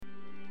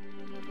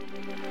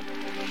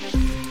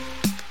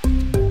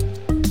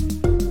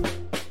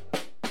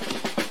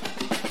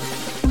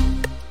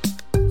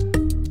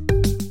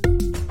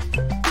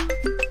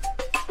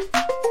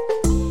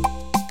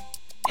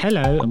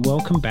Hello and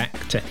welcome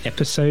back to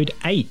episode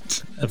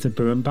 8 of the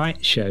Brew and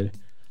Bite Show.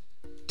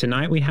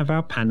 Tonight we have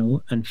our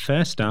panel, and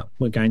first up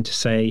we're going to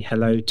say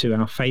hello to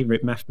our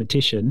favourite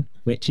mathematician,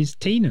 which is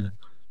Tina.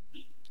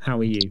 How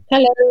are you?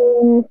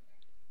 Hello.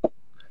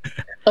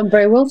 I'm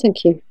very well,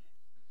 thank you.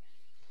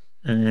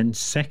 And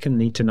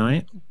secondly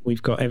tonight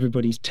we've got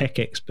everybody's tech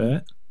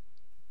expert,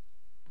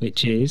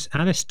 which is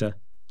Alistair.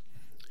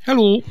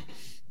 Hello.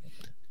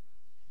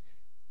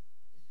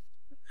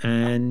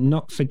 And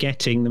not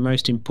forgetting the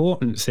most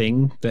important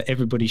thing that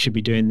everybody should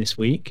be doing this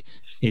week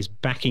is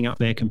backing up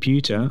their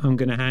computer. I'm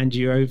going to hand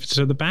you over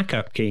to the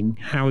backup king.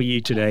 How are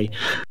you today?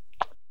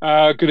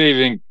 Good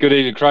evening,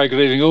 Craig. Good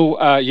evening,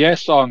 all.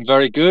 Yes, I'm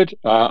very good.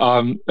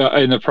 I'm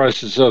in the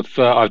process of.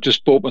 I've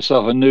just bought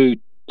myself a new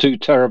 2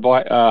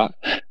 terabyte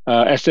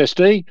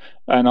SSD,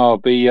 and I'll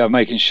be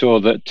making sure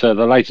that the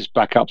latest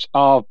backups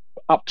are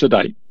up to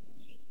date.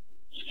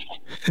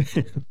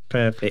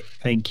 Perfect.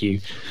 Thank you.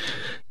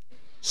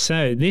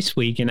 So this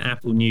week in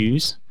Apple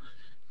News,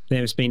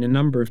 there's been a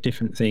number of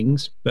different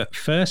things, but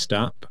first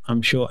up,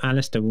 I'm sure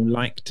Alistair will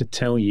like to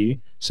tell you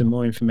some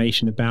more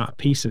information about a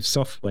piece of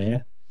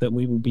software that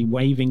we will be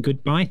waving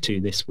goodbye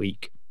to this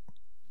week.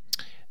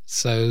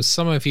 So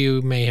some of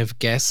you may have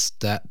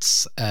guessed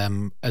that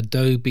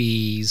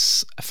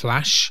Adobe's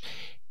Flash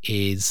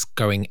is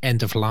going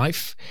end of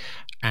life,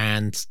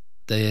 and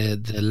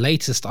the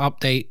latest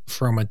update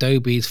from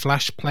Adobe's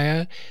Flash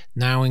Player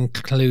now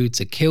includes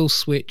a kill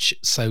switch.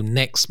 So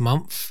next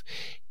month,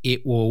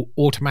 it will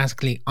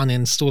automatically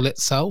uninstall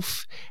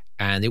itself,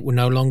 and it will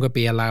no longer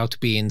be allowed to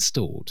be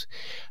installed.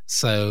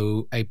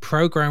 So a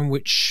program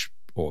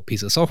or a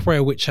piece of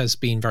software which has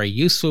been very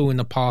useful in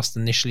the past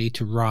initially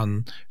to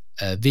run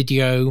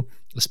video,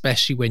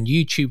 especially when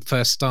YouTube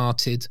first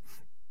started,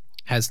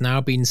 has now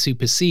been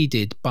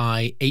superseded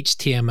by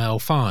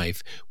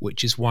HTML5,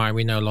 which is why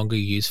we no longer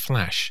use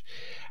Flash.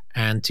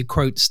 And to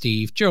quote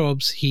Steve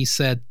Jobs, he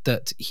said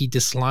that he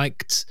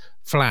disliked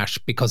Flash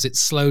because it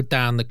slowed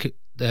down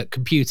the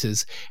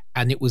computers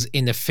and it was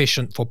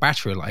inefficient for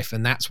battery life,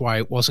 and that's why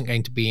it wasn't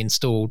going to be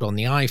installed on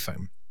the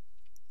iPhone.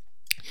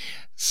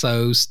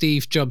 So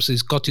Steve Jobs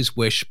has got his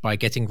wish by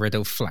getting rid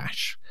of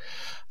Flash.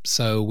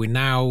 So we're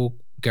now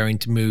going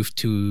to move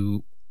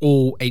to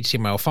all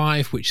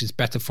HTML5, which is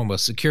better from a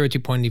security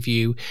point of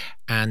view,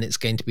 and it's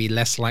going to be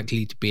less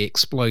likely to be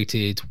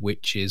exploited,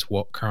 which is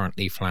what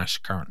Flash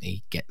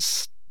currently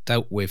gets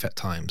dealt with at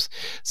times.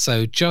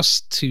 So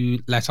just to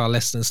let our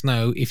listeners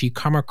know, if you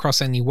come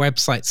across any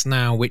websites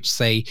now which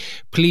say,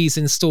 please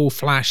install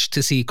Flash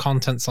to see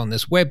contents on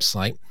this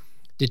website,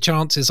 the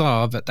chances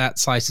are that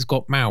site has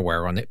got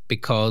malware on it,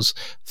 because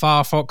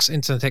Firefox,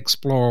 Internet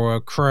Explorer,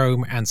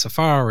 Chrome, and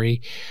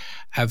Safari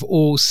have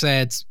all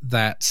said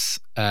that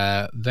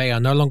they are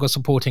no longer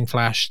supporting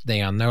Flash.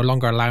 They are no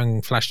longer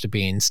allowing Flash to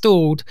be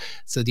installed.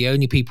 So the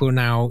only people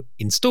now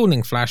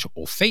installing Flash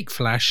or fake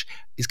Flash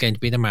is going to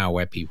be the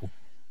malware people.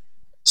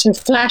 So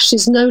Flash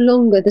is no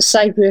longer the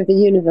saviour of the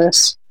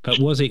universe. But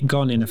was it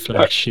gone in a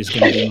flash is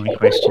going to be my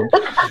question.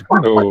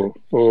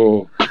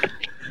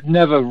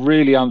 Never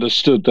really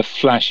understood the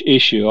Flash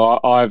issue.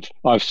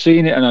 I've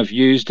seen it and I've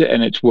used it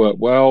and it's worked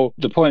well.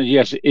 The point is,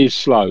 yes, it is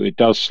slow. It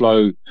does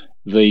slow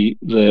the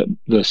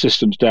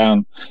systems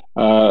down,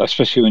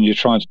 especially when you're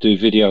trying to do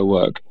video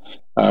work.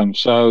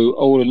 So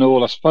all in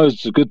all, I suppose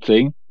it's a good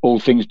thing. All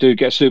things do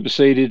get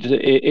superseded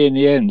in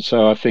the end.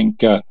 So I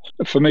think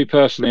for me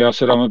personally, I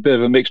said I'm a bit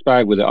of a mixed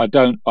bag with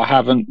it. I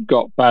haven't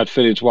got bad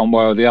feelings one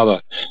way or the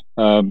other.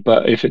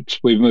 But if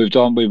we've moved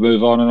on, we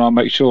move on, and I'll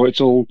make sure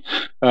it's all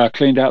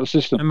cleaned out of the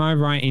system. Am I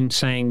right in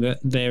saying that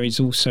there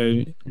is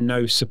also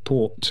no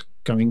support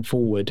going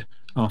forward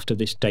after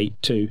this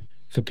date too,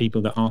 for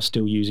people that are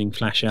still using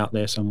Flash out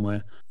there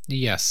somewhere?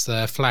 Yes,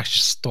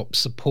 Flash stops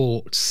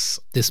support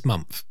this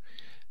month.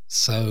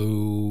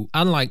 So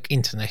unlike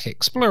Internet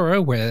Explorer,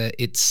 where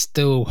it's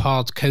still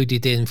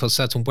hard-coded in for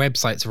certain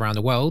websites around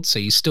the world, so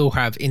you still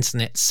have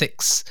Internet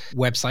 6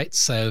 websites,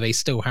 so they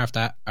still have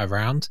that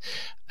around,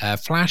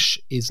 Flash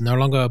is no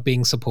longer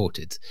being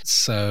supported.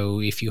 So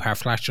if you have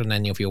Flash on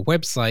any of your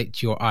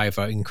websites, you're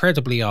either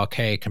incredibly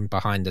archaic and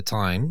behind the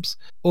times,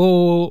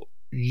 or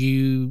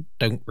you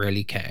don't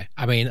really care.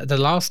 I mean, the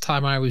last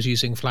time I was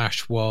using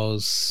Flash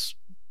was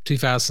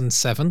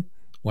 2007,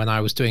 when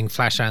I was doing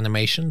Flash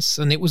animations,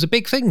 and it was a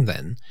big thing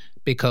then,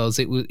 because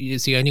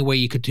it's the only way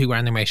you could do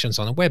animations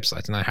on a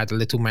website. And I had a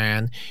little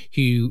man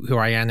who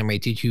I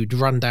animated, who'd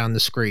run down the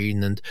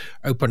screen and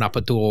open up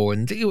a door,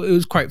 and it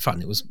was quite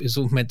fun. It was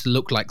meant to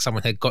look like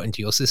someone had got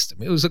into your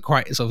system. It was a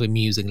quite sort of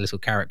amusing little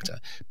character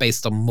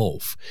based on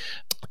Morph,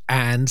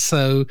 and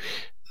so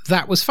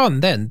that was fun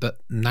then. But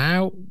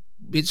now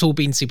it's all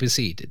been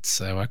superseded,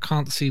 so I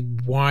can't see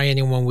why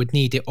anyone would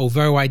need it,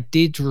 although I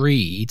did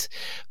read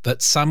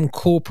that some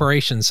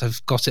corporations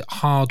have got it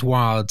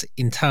hardwired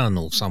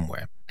internal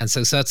somewhere, and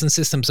so certain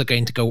systems are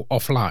going to go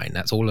offline.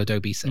 That's all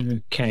Adobe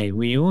said. Okay,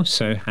 we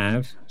also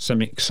have some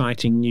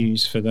exciting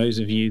news for those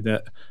of you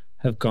that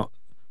have got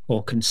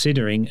or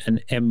considering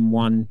an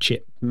M1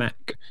 chip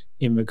Mac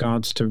in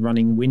regards to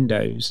running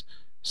Windows.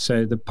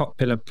 So the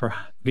popular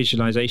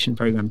visualization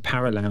program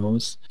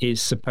Parallels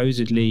is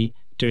supposedly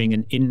doing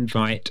an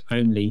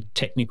invite-only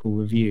technical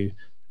review.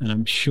 And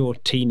I'm sure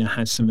Tina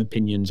has some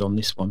opinions on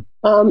this one.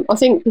 I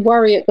think the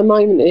worry at the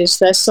moment is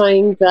they're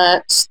saying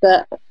that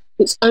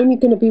it's only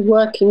going to be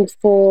working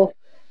for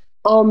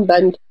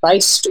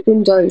ARM-based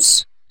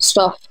Windows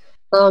stuff.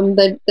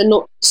 They're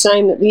not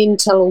saying that the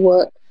Intel will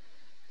work.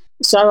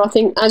 So I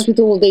think, as with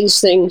all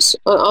these things,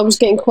 I was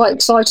getting quite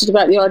excited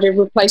about the idea of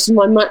replacing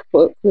my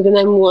MacBook with an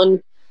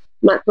M1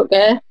 MacBook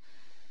Air,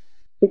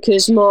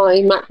 because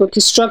my MacBook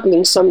is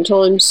struggling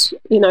sometimes,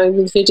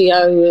 with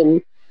video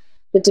and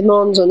the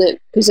demands on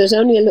it, because there's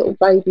only a little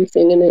baby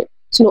thing in it.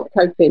 It's not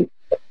coping.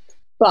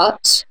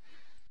 But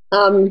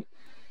I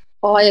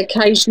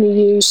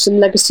occasionally use some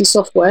legacy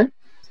software,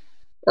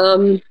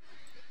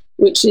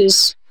 which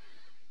is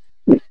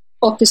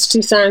Office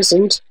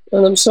 2000,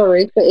 and I'm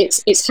sorry, but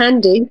it's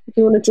handy if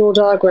you want to draw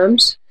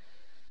diagrams,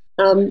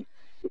 and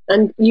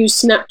use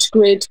Snap to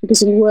Grid,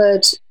 because in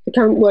Word, the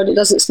current Word, it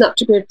doesn't snap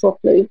to grid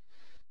properly,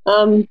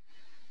 and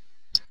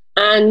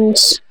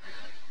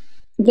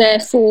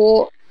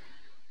therefore,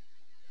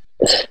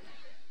 I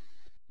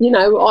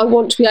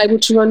want to be able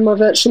to run my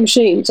virtual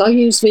machines. I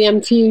use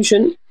VM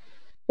Fusion.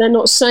 They're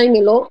not saying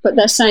a lot, but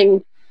they're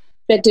saying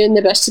they're doing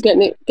their best to get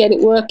it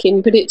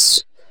working, but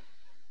it's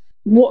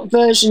what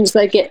versions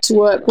they get to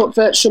work, what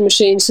virtual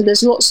machines. So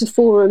there's lots of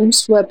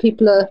forums where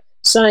people are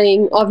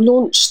saying, I've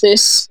launched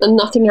this and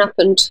nothing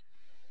happened.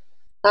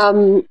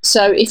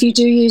 So if you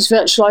do use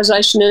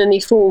virtualization in any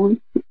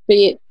form,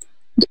 be it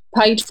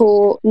paid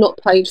for, not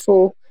paid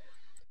for,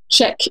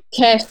 check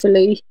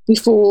carefully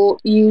before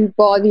you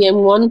buy the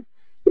M1,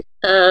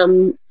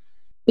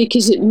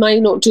 because it may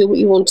not do what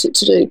you want it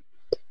to do.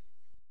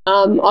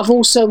 I've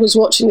also was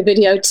watching a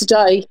video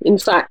today, in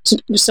fact,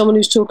 with someone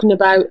who's talking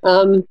about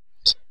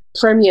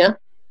Premiere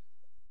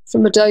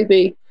from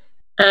Adobe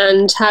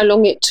and how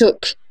long it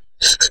took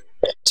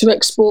to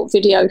export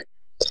video.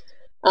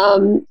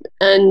 And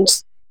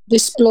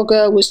this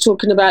blogger was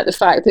talking about the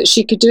fact that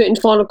she could do it in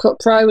Final Cut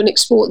Pro and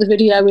export the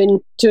video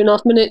in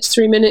 2.5 minutes,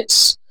 3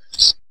 minutes,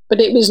 but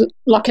it was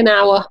like an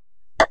hour.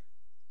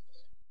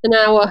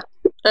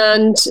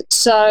 And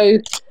so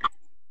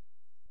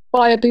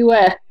buyer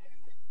beware.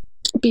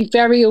 Be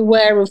very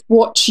aware of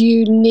what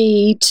you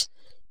need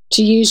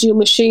to use your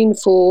machine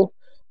for,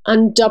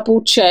 and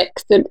double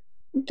check that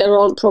there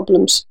aren't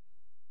problems.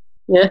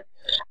 Yeah.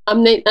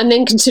 And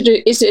then consider,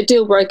 is it a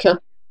deal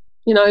breaker?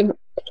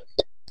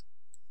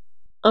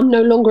 I'm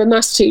no longer a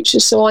maths teacher,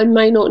 so I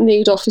may not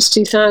need Office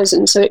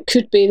 2000. So it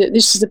could be that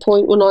this is the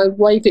point when I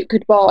wave it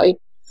goodbye.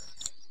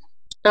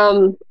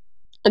 And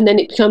then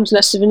it becomes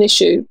less of an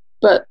issue.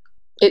 But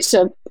it's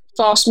a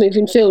fast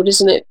moving field,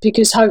 isn't it?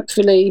 Because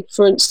hopefully,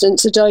 for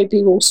instance,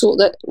 Adobe will sort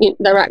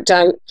their act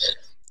out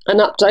and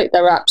update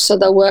their apps so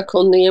they'll work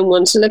on the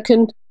M1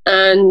 Silicon,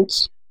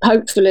 and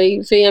hopefully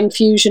VM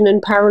Fusion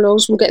and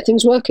Parallels will get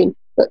things working.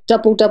 But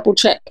double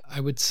check. I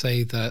would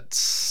say that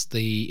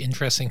the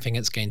interesting thing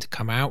that's going to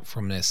come out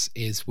from this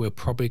is we're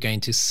probably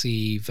going to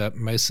see that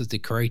most of the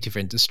creative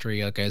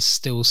industry are going to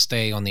still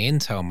stay on the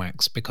Intel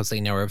Macs because they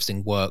know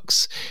everything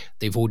works.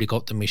 They've already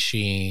got the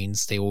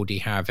machines. They already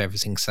have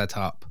everything set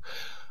up.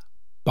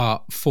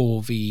 But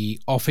for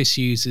the Office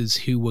users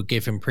who were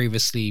given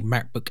previously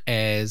MacBook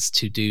Airs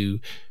to do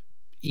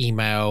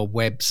email,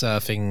 web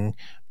surfing,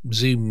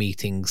 Zoom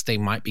meetings, they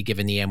might be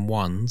given the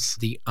M1s.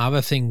 The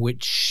other thing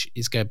which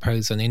is going to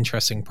pose an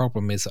interesting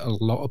problem is a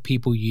lot of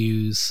people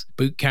use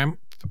Boot Camp,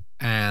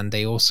 and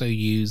they also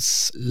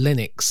use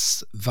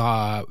Linux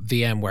via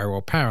VMware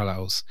or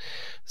Parallels.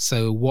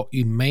 So what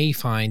you may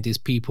find is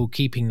people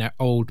keeping their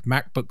old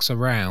MacBooks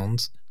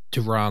around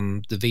to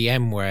run the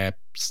VMware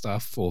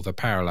stuff or the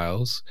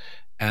Parallels,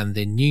 and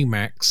the new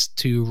Macs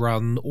to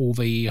run all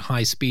the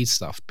high-speed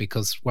stuff,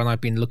 because when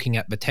I've been looking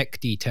at the tech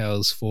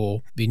details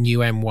for the new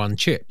M1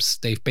 chips,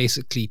 they've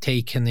basically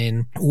taken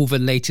in all the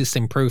latest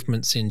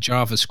improvements in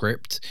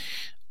JavaScript,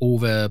 all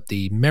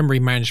the memory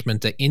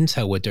management that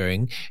Intel were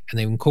doing, and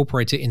they've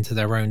incorporated it into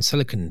their own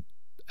silicon.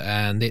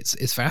 And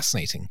it's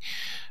fascinating.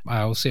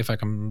 I'll see if I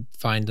can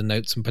find the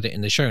notes and put it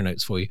in the show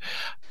notes for you.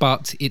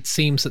 But it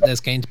seems that there's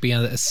going to be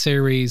a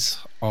series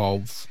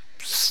of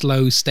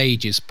slow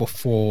stages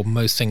before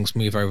most things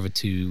move over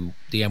to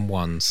the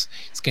M1s.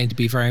 It's going to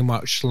be very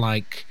much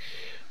like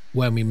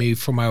when we move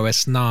from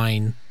OS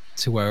 9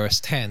 to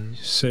OS 10.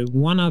 So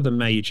one other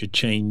major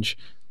change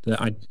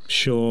that I'm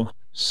sure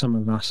some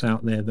of us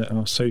out there that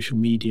are social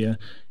media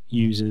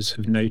users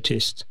have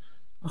noticed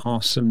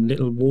are some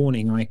little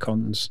warning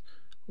icons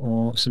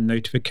or some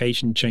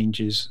notification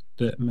changes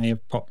that may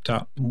have popped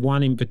up.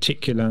 One in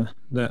particular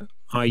that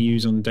I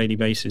use on a daily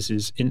basis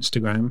is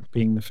Instagram,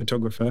 being the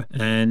photographer,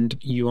 and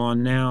you are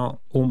now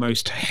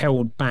almost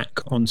held back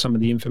on some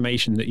of the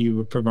information that you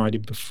were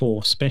provided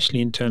before,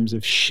 especially in terms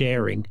of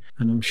sharing.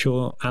 And I'm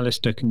sure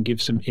Alistair can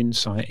give some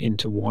insight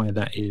into why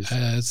that is.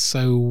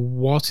 So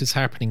what is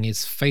happening is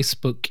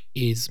Facebook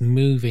is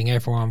moving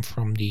everyone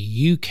from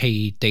the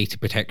UK data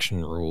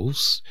protection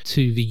rules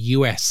to the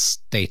US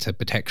data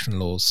protection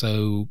laws.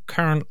 So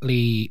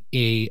currently,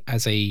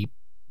 as a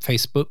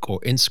Facebook or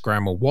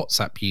Instagram or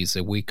WhatsApp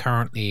user, we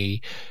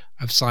currently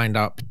have signed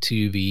up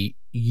to the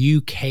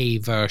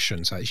UK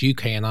version. So it's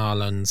UK and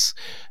Ireland's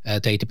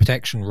data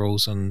protection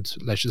rules and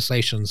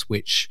legislations,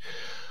 which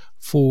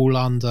fall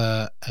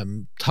under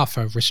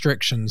tougher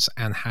restrictions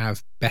and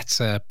have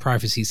better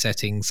privacy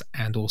settings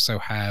and also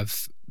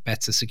have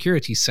better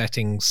security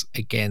settings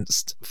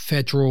against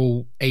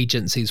federal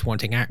agencies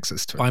wanting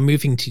access to it. By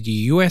moving to the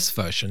US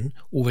version,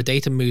 all the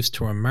data moves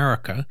to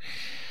America,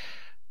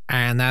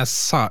 and as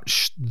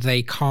such,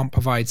 they can't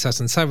provide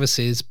certain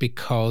services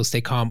because they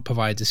can't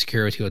provide the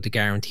security or the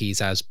guarantees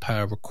as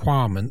per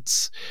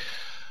requirements,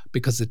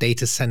 because the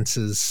data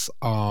centers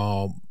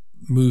are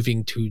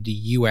moving to the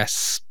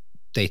US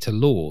data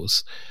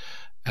laws.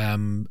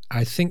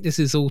 I think this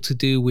is all to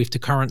do with the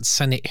current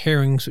Senate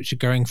hearings which are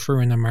going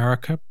through in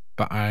America,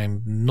 but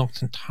I'm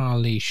not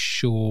entirely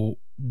sure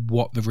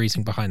what the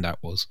reason behind that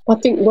was. I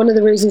think one of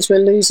the reasons we're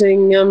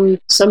losing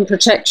some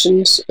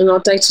protections and our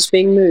data's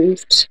being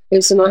moved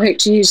is, and I hate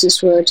to use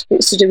this word,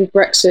 it's to do with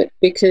Brexit,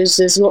 because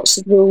there's lots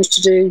of rules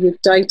to do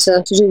with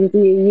data, to do with the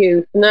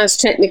EU. And as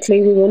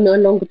technically we will no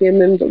longer be a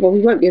member, well, we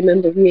won't be a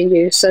member of the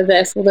EU, so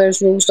therefore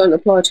those rules don't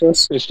apply to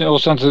us. It's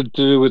also something to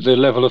do with the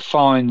level of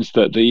fines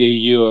that the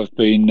EU have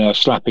been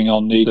slapping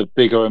on the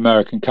bigger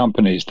American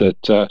companies,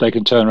 that they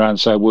can turn around and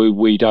say,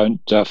 we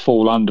don't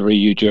fall under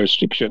EU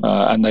jurisdiction,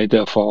 and they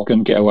therefore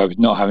can get away with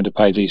not having to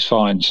pay these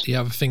fines. The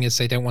other thing is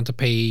they don't want to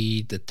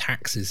pay the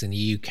taxes in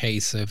the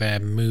UK, so they're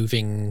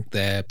moving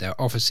their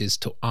offices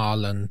to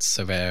Ireland,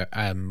 so they're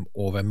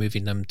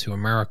moving them to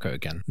America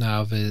again.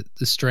 Now, the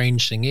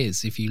strange thing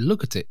is, if you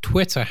look at it,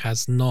 Twitter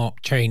has not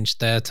changed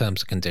their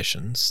terms and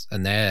conditions,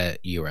 and they're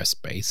US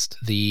based.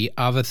 The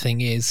other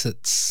thing is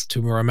that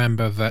to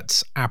remember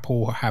that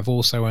Apple have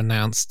also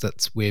announced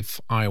that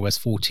with iOS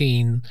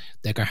 14,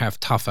 they're going to have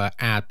tougher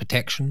ad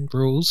protection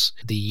rules.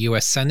 The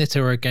US Senate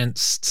are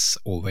against,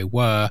 or they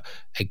were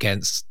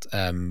against,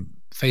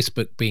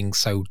 Facebook being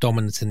so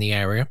dominant in the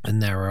area,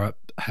 and there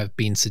have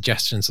been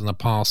suggestions in the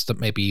past that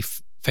maybe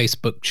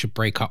Facebook should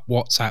break up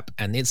WhatsApp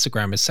and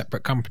Instagram as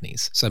separate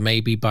companies. So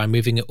maybe by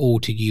moving it all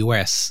to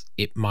US,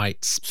 it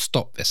might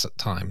stop this at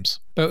times.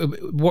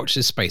 But watch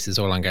this space is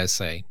all I'm going to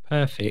say.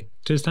 Perfect.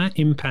 Does that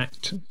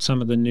impact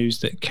some of the news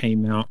that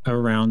came out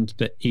around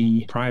the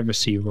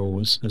e-privacy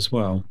rules as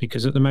well?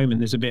 Because at the moment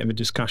there's a bit of a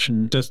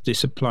discussion, does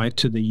this apply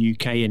to the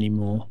UK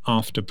anymore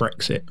after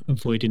Brexit,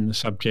 avoiding the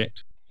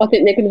subject? I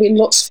think there are going to be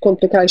lots of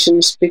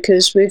complications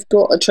because we've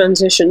got a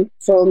transition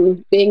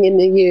from being in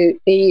the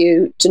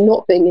EU to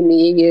not being in the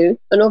EU.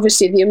 And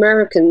obviously the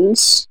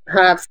Americans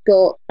have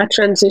got a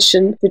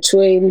transition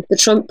between the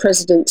Trump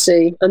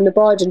presidency and the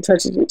Biden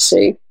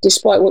presidency,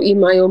 despite what you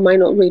may or may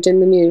not read in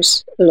the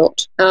news a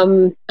lot.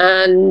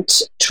 And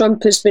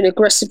Trump has been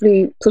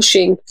aggressively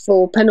pushing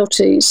for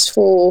penalties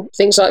for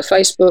things like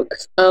Facebook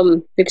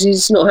because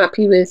he's not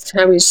happy with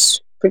how he's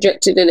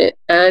projected in it,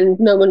 and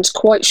no one's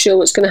quite sure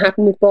what's going to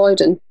happen with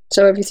Biden,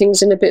 so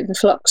everything's in a bit of a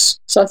flux.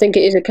 So I think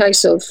it is a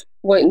case of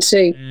wait and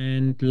see.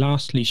 And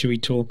lastly, should we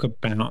talk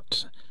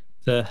about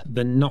the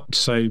not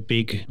so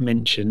big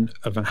mention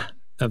of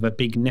a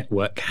big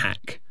network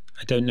hack?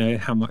 I don't know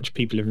how much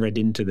people have read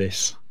into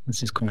this.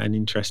 This is quite an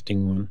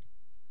interesting one.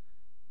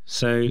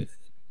 So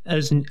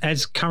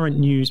as current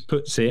news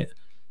puts it,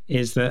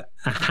 is that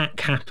a hack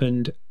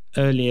happened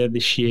earlier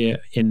this year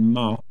in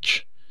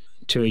March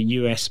to a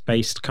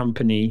US-based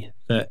company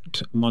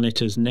that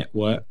monitors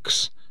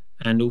networks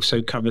and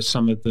also covers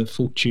some of the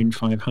Fortune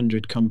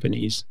 500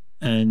 companies.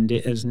 And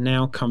it has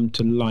now come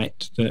to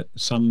light that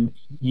some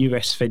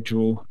US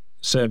federal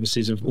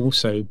services have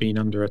also been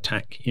under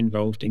attack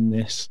involved in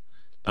this.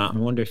 But I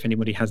wonder if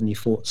anybody has any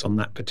thoughts on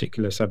that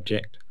particular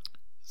subject.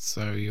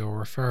 So you're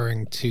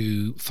referring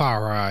to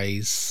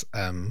FireEye's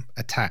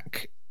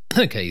attack.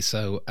 Okay,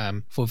 so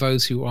for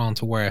those who aren't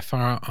aware,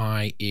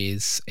 FireEye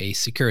is a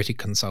security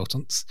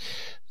consultant.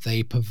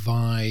 They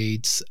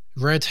provide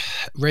Red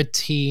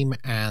Team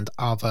and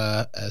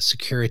other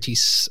security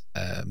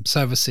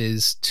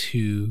services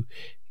to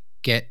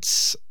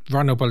get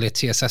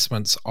vulnerability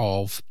assessments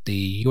of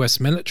the US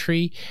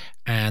military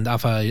and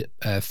other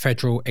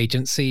federal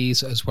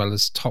agencies, as well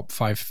as top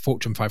 5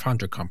 Fortune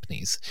 500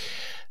 companies.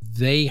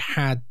 They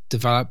had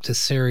developed a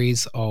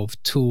series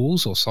of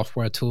tools or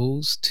software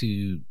tools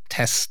to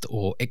test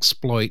or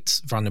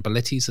exploit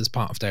vulnerabilities as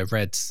part of their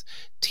Red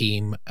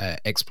Team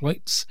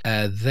exploits.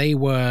 They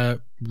were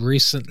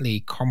recently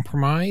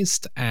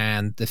compromised,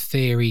 and the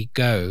theory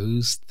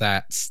goes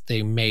that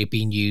they may have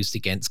been used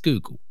against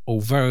Google.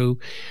 Although,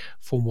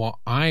 from what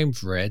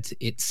I've read,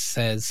 it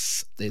said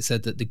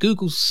that the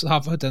Google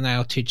suffered an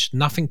outage,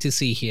 nothing to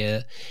see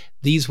here.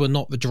 these were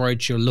not the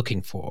droids you're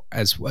looking for,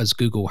 as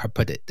Google had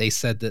put it. They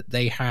said that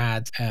they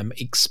had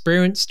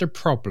experienced a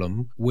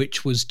problem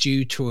which was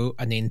due to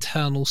an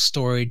internal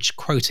storage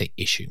quota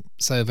issue.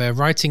 So they're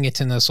writing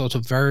it in a sort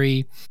of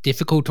very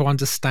difficult to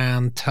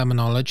understand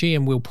terminology,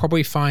 and we'll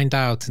probably find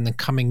out in the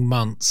coming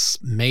months,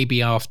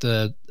 maybe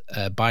after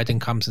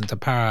Biden comes into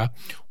power,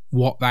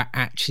 what that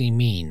actually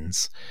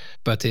means.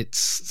 But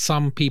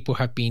some people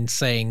have been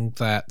saying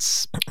that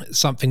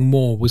something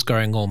more was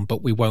going on,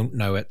 but we won't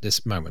know at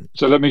this moment.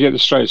 So let me get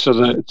this straight. So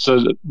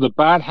the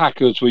bad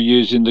hackers were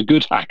using the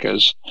good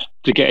hackers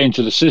to get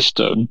into the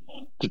system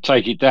to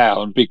take it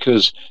down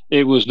because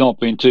it was not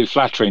being too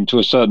flattering to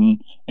a certain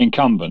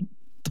incumbent.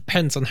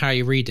 Depends on how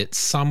you read it.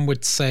 Some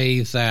would say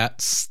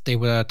that they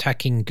were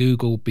attacking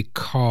Google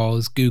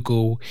because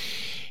Google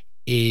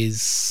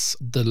is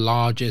the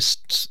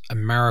largest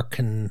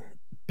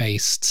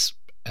American-based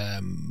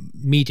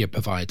media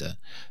provider.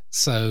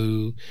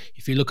 So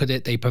if you look at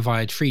it, they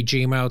provide free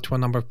Gmail to a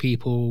number of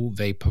people.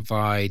 They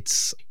provide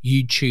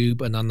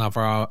YouTube and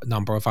another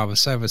number of other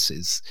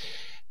services.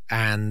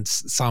 And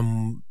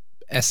some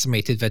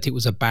estimated that it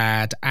was a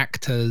bad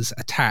actors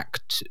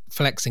attacked,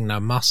 flexing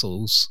their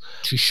muscles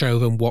to show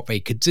them what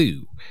they could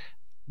do.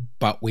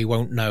 But we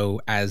won't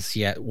know as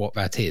yet what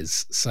that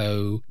is.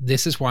 So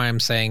this is why I'm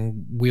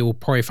saying we'll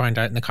probably find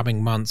out in the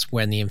coming months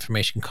when the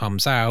information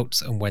comes out,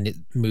 and when it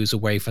moves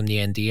away from the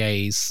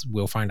NDAs,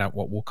 we'll find out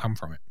what will come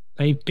from it.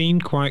 They've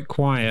been quite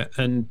quiet,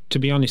 and to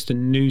be honest, the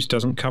news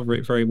doesn't cover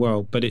it very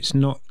well, but it's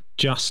not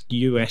just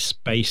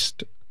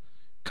US-based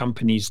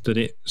companies that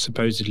it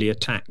supposedly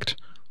attacked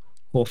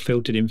or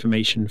filtered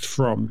information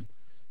from.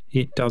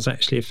 It does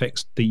actually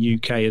affect the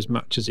UK as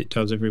much as it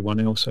does everyone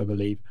else, I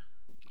believe.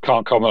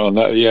 Can't comment on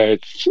that. Yeah,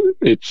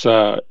 it's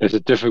a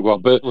difficult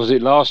one. But was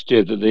it last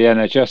year that the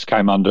NHS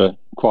came under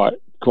quite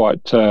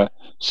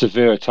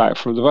severe attack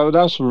from that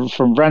was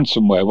from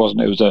ransomware,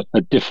 wasn't it? It was a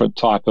different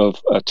type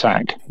of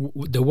attack.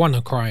 The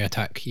WannaCry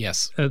attack,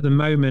 yes. At the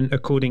moment,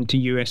 according to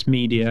US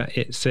media,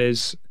 it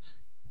says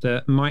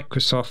that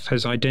Microsoft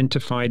has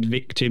identified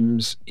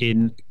victims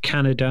in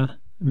Canada,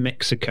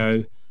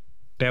 Mexico,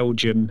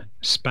 Belgium,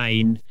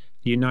 Spain,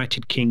 the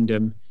United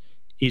Kingdom,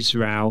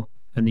 Israel,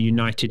 and the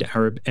United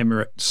Arab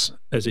Emirates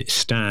as it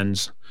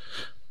stands.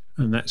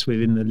 And that's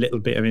within the little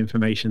bit of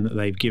information that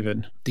they've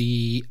given.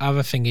 The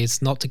other thing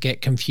is not to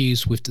get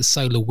confused with the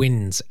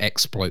SolarWinds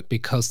exploit,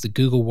 because the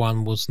Google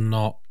one was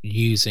not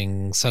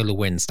using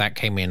SolarWinds. That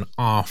came in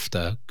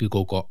after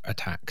Google got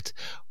attacked.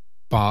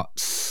 But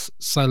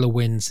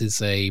SolarWinds is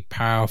a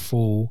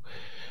powerful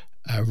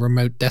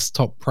remote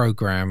desktop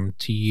program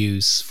to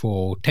use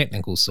for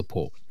technical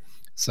support.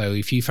 So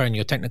if you phone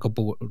your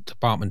technical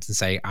department and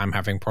say, I'm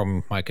having a problem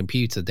with my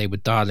computer, they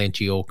would dial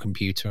into your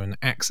computer and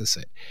access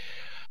it.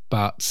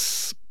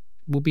 But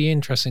will be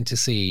interesting to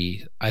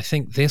see. I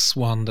think this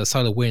one, the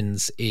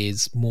SolarWinds,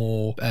 is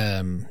more,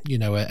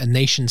 a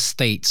nation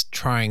state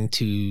trying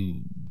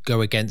to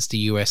go against the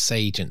US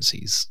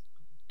agencies,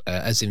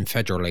 as in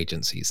federal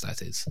agencies,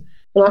 that is.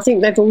 And I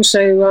think they've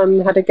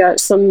also had a go at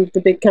some of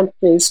the big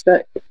companies,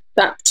 but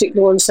that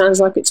particular one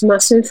sounds like it's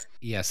massive.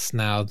 Yes.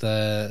 Now,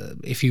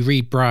 if you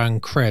read Brian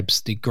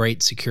Krebs, the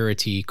great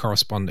security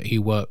correspondent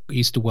who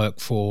used to work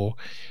for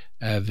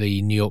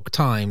the New York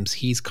Times,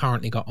 he's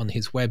currently got on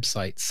his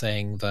website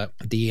saying that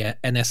the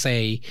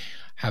NSA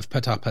have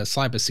put up a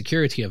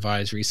cybersecurity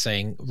advisory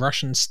saying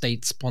Russian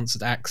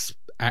state-sponsored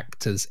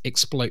actors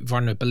exploit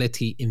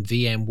vulnerability in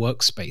VM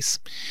workspace.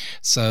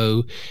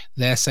 So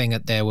they're saying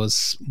that there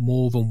was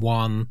more than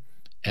one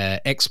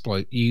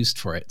exploit used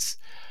for it.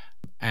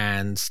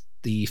 And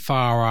the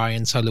FireEye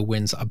and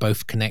SolarWinds are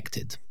both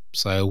connected.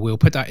 So we'll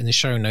put that in the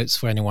show notes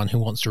for anyone who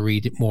wants to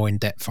read it more in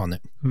depth on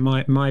it.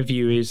 My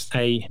view is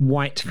a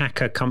white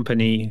hacker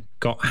company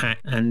got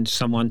hacked and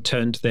someone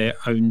turned their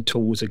own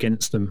tools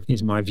against them,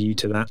 is my view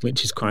to that,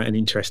 which is quite an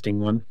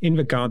interesting one. In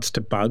regards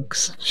to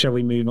bugs, shall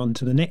we move on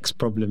to the next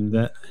problem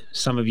that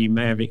some of you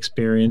may have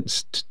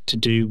experienced to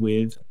do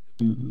with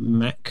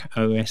Mac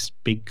OS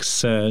Big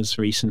Sur's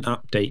recent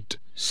update?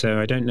 So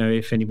I don't know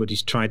if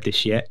anybody's tried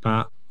this yet,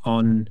 but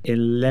on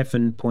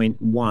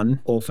 11.1,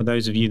 or for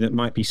those of you that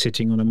might be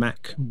sitting on a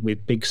Mac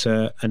with Big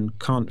Sur and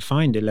can't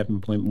find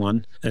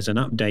 11.1 as an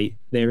update,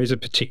 there is a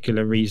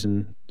particular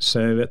reason.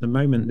 So at the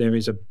moment there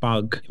is a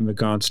bug in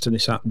regards to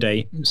this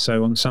update.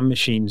 So on some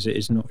machines it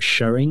is not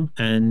showing,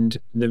 and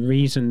the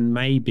reason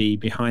maybe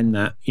behind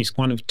that is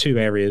one of two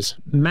areas.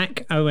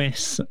 Mac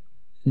OS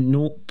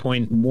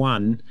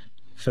 0.1,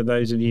 for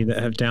those of you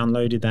that have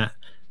downloaded that,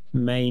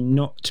 may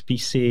not be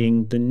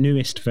seeing the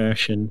newest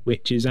version,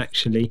 which is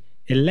actually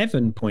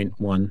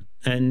 11.1,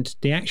 and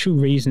the actual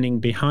reasoning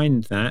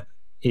behind that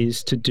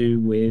is to do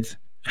with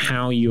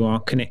how you are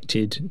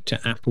connected to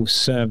Apple's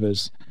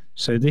servers.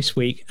 So this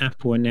week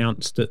Apple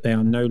announced that they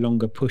are no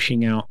longer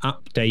pushing out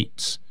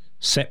updates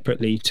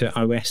separately to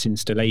OS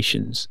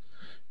installations.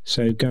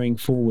 So going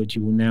forward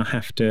you will now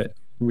have to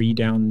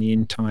redown the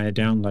entire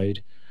download,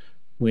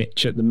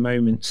 which at the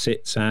moment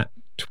sits at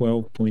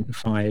 12.5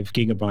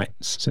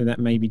 gigabytes. So that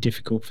may be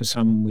difficult for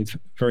some with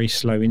very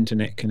slow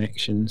internet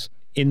connections.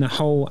 in the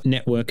whole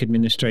network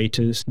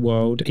administrators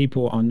world,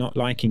 people are not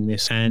liking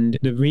this. And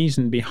the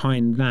reason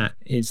behind that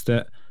is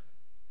that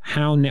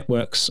how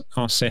networks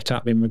are set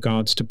up in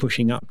regards to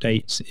pushing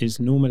updates is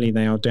normally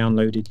they are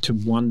downloaded to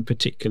one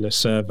particular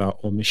server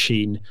or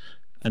machine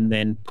and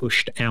then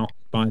pushed out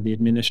by the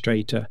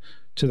administrator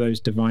to those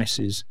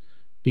devices.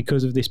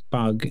 Because of this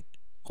bug,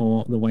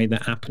 or the way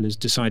that Apple has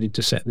decided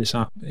to set this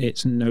up,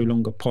 it's no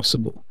longer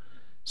possible.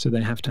 So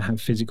they have to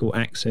have physical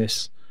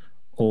access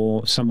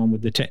or someone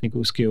with the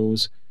technical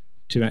skills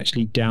to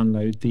actually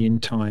download the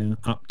entire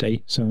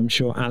update. So I'm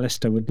sure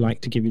Alistair would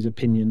like to give his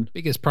opinion.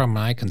 Biggest problem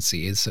I can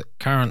see is that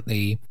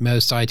currently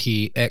most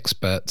IT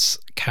experts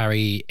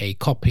carry a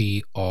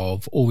copy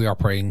of all the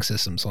operating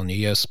systems on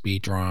a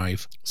USB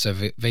drive so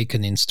that they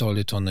can install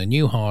it on a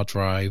new hard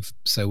drive.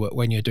 So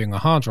when you're doing a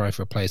hard drive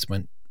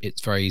replacement,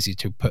 it's very easy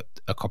to put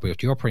a copy of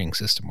the operating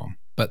system on.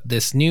 But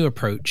this new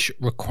approach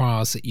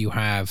requires that you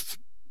have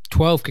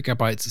 12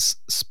 gigabytes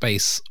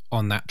space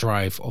on that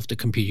drive of the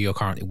computer you're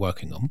currently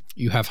working on.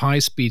 You have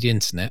high-speed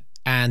internet,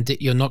 and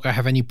you're not going to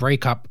have any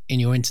breakup in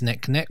your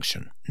internet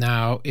connection.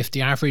 Now, if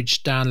the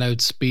average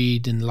download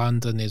speed in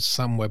London is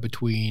somewhere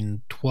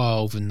between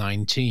 12 and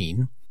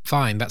 19,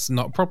 fine, that's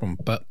not a problem.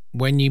 But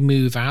when you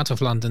move out of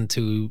London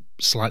to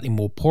slightly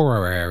more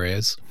poorer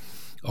areas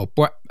or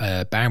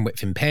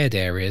bandwidth impaired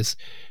areas,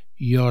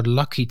 you're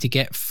lucky to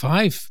get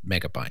 5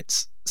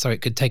 megabytes. So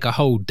it could take a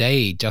whole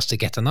day just to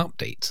get an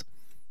update.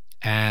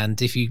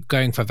 And if you're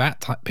going for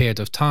that period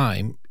of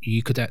time,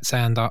 you could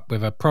end up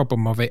with a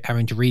problem of it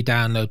having to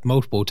re-download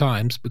multiple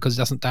times because it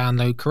doesn't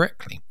download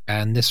correctly.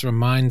 And this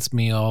reminds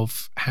me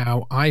of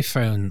how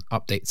iPhone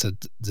updates are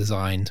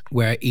designed,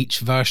 where each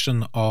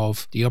version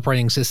of the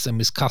operating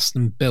system is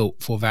custom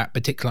built for that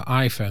particular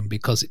iPhone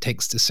because it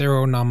takes the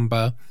serial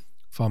number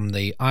from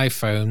the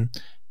iPhone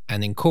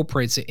and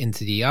incorporates it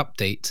into the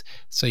update,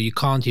 so you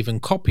can't even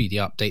copy the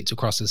updates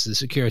across as a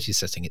security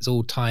setting. It's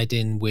all tied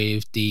in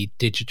with the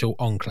digital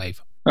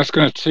enclave. That's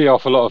going to tee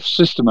off a lot of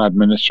system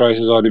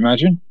administrators, I'd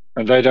imagine.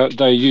 And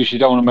they usually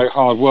don't want to make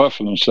hard work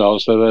for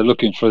themselves, so they're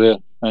looking for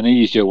an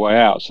easier way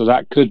out. So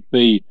that could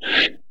be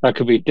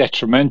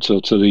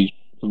detrimental to the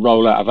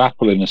rollout of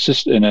Apple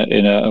in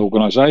an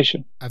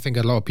organization. I think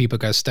a lot of people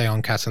go stay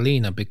on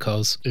Catalina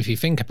because if you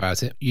think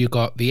about it, you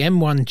got the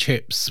M1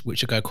 chips,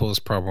 which are going to cause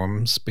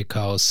problems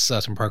because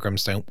certain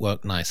programs don't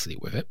work nicely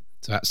with it.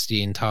 So that's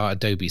the entire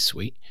Adobe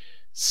suite.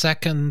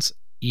 Second,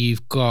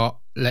 you've got,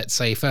 let's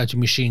say, 30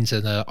 machines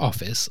in an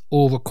office,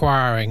 all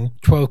requiring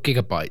 12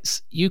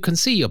 gigabytes. You can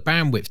see your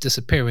bandwidth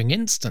disappearing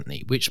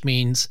instantly, which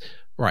means,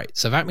 right,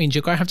 so that means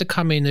you're going to have to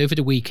come in over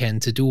the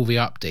weekend to do all the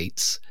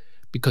updates,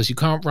 because you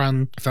can't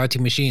run 30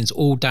 machines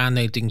all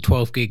downloading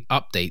 12 gig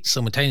updates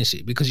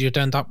simultaneously because you'd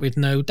end up with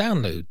no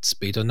download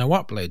speed or no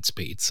upload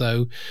speed.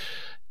 So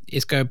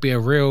it's going to be a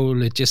real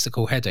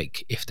logistical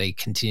headache if they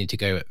continue to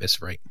go at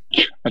this rate.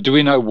 Do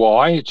we know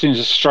why? It seems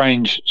a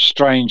strange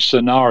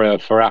scenario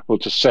for Apple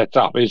to set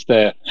up. Is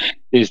there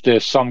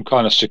some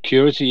kind of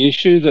security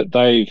issue that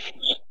they've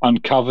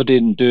uncovered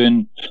in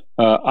doing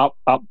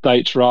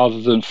updates rather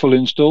than full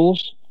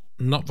installs?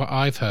 Not that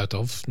I've heard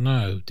of,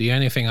 no. The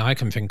only thing I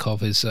can think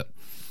of is that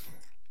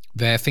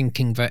they're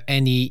thinking that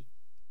any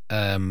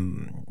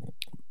version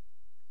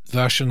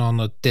on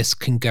a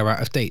disk can go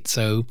out of date.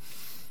 So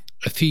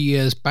a few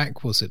years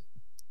back, was it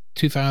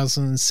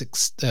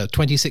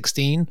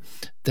 2016,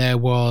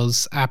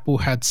 Apple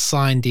had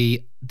signed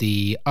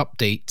the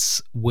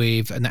updates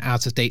with an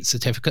out-of-date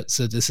certificate.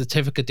 So the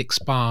certificate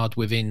expired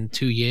within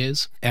 2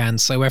 years. And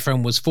so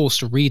everyone was forced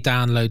to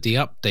re-download the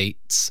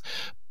updates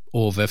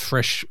or the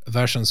fresh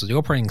versions of the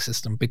operating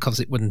system because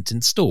it wouldn't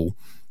install.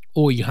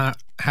 Or you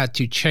had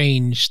to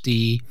change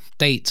the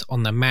date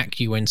on the Mac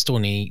you were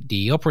installing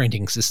the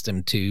operating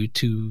system to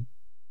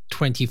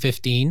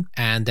 2015,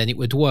 and then it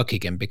would work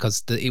again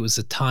because it was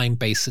a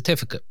time-based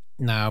certificate.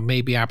 Now,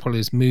 maybe Apple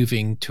is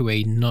moving to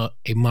a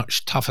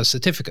much tougher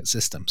certificate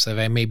system, so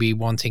they may be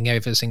wanting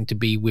everything to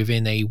be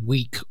within a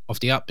week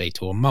of the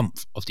update or a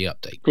month of the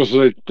update. Because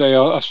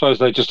I suppose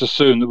they just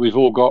assume that we've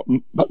all got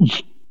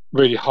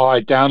really high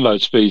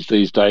download speeds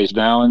these days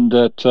now, and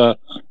that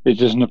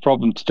it isn't a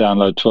problem to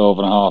download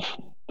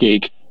 12.5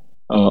 gig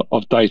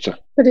of data.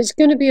 But it's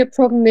going to be a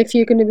problem if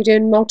you're going to be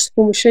doing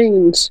multiple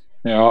machines.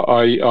 Yeah,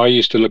 I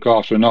used to look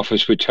after an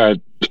office which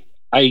had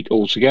 8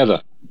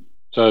 altogether.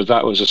 So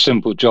that was a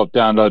simple job,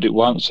 download it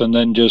once and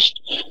then just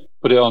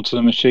put it onto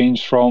the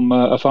machines from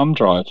a thumb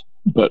drive.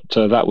 But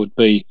that would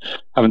be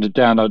having to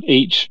download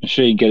each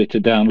machine, get it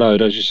to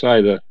download. As you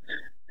say, the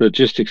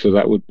logistics of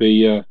that would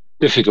be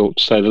difficult,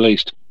 to say the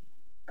least.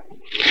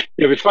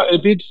 Yeah,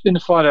 it'd be interesting to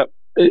find out.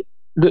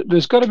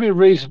 There's got to be a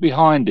reason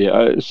behind it.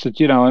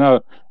 I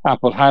know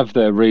Apple have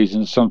their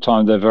reasons.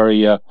 Sometimes they're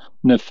very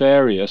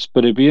nefarious,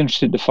 but it'd be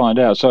interesting to find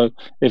out. So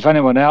if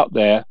anyone out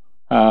there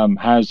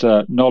has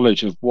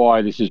knowledge of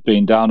why this is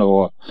being done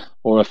or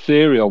a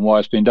theory on why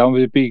it's been done,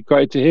 it'd be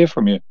great to hear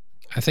from you.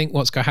 I think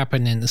what's going to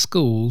happen in the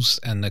schools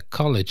and the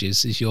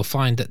colleges is you'll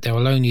find that they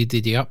will only do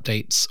the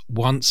updates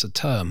once a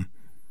term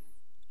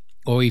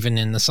or even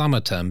in the summer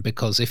term,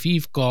 because if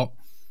you've got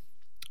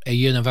a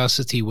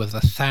university with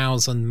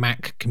 1,000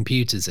 Mac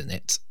computers in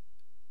it,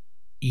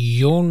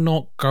 you're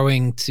not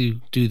going to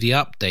do the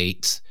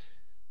update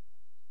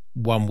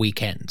one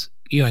weekend.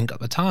 You ain't got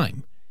the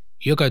time.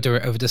 You'll go do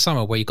it over the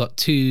summer where you've got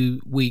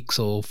 2 weeks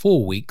or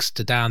 4 weeks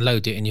to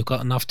download it, and you've got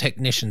enough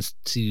technicians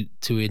to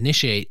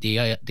initiate the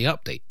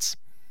updates.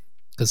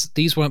 Because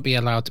these won't be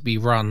allowed to be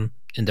run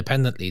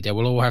independently. They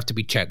will all have to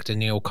be checked,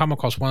 and you'll come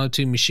across 1 or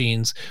 2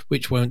 machines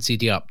which won't see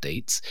the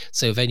updates.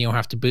 So then you'll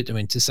have to boot them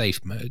into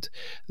safe mode.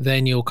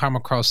 Then you'll come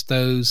across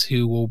those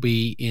who will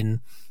be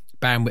in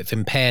bandwidth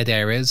impaired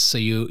areas. So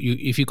you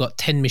if you've got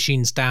 10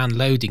 machines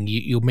downloading,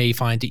 you may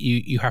find that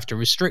you have to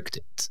restrict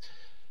it.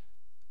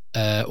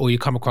 Or you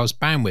come across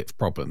bandwidth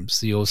problems.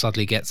 So you'll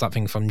suddenly get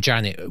something from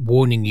Janet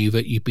warning you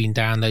that you've been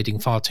downloading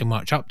far too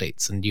much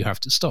updates and you have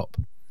to stop.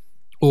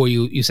 Or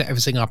you set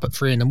everything up at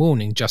 3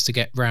 a.m. just to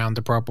get round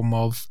the problem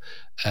of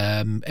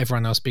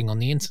everyone else being on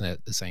the internet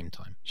at the same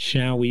time.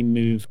 Shall we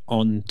move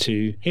on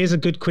to... Here's a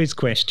good quiz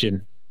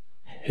question.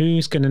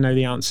 Who's going to know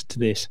the answer to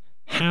this?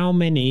 How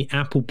many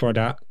Apple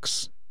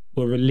products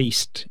were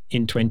released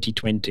in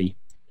 2020?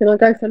 Can I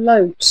go for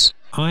loads?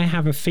 I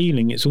have a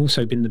feeling it's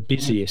also been the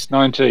busiest.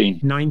 19.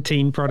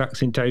 19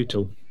 products in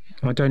total.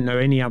 I don't know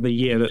any other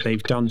year that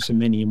they've done so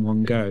many in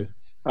one go.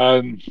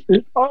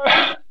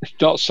 It's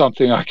not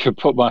something I could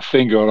put my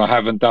finger on. I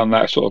haven't done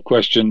that sort of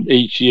question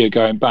each year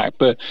going back,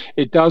 but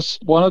it does.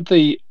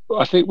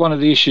 I think one of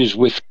the issues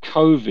with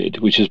COVID,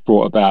 which has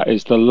brought about,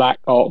 is the lack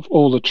of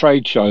all the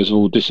trade shows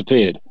all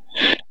disappeared.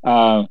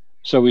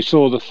 So we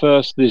saw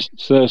this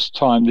first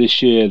time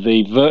this year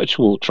the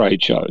virtual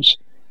trade shows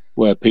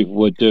where people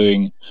were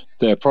doing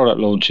their product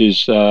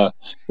launches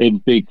in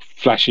big,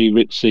 flashy,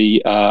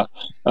 ritzy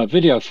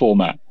video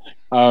format.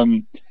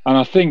 And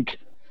I think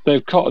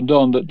they've cottoned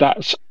on that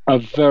that's a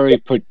very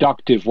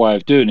productive way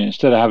of doing it.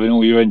 Instead of having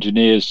all your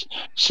engineers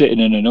sitting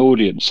in an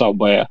audience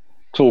somewhere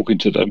talking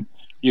to them,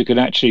 you can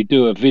actually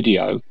do a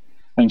video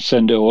and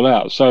send it all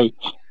out. So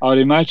I'd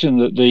imagine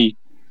that the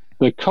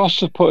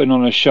cost of putting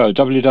on a show,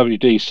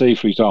 WWDC,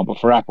 for example,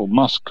 for Apple,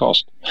 must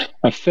cost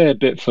a fair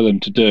bit for them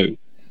to do.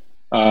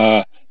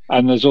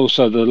 And there's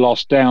also the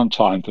lost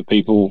downtime for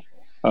people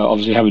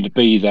obviously having to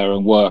be there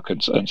and work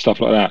and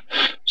stuff like that.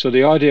 So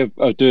the idea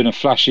of doing a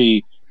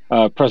flashy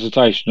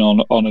presentation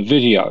on a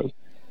video,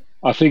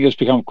 I think has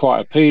become quite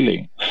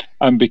appealing.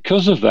 And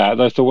because of that,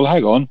 they thought, well,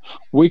 hang on,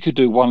 we could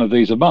do one of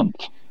these a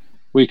month.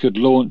 We could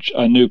launch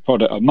a new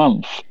product a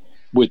month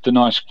with the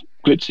nice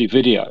glitzy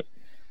video.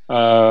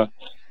 And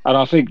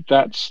I think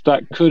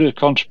that could have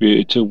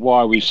contributed to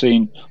why we've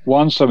seen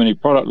so many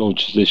product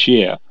launches this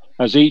year,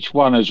 as each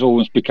one has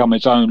almost become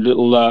its own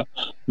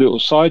little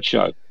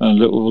sideshow and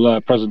little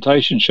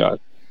presentation show.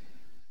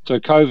 So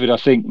COVID, I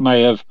think,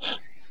 may have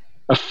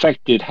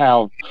affected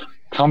how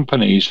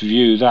companies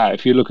view that.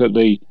 If you look at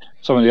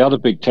some of the other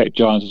big tech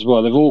giants as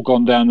well, they've all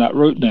gone down that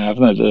route now,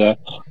 haven't they?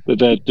 That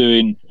they're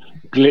doing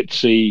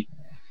glitzy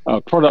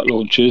product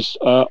launches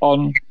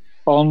on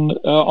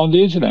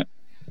the internet.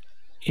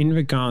 In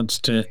regards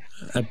to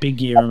a big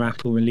year of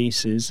Apple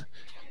releases,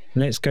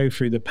 let's go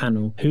through the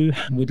panel. Who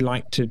would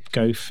like to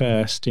go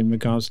first in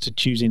regards to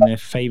choosing their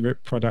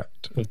favorite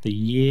product of the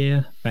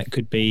year? That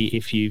could be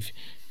if you've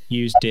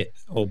used it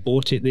or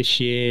bought it this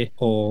year,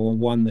 or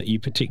one that you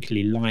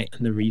particularly like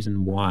and the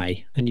reason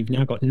why. And you've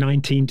now got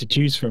 19 to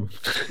choose from.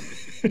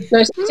 No,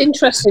 it's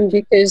interesting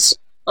because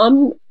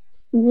I'm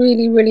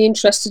really, really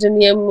interested in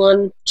the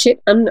M1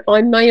 chip, and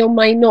I may or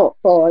may not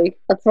buy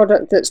a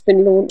product that's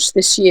been launched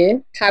this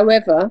year.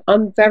 However,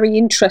 I'm very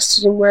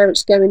interested in where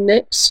it's going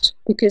next,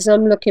 because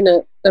I'm looking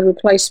at a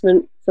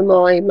replacement for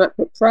my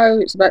MacBook Pro.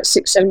 It's about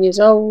 6-7 years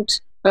old.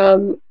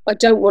 I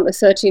don't want a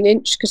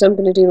 13-inch because I'm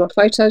going to do my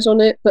photos on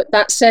it. But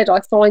that said,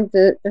 I find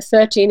the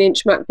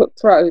 13-inch MacBook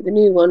Pro, the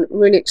new one,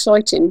 really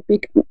exciting.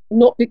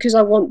 Not because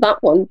I want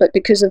that one, but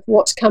because of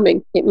what's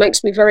coming. It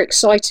makes me very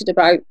excited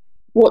about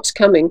what's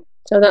coming.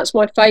 So that's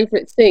my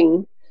favourite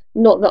thing.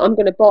 Not that I'm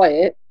going to buy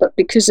it, but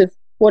because of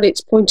what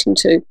it's pointing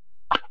to.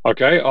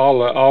 Okay,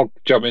 I'll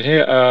jump in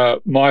here.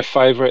 My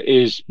favourite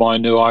is my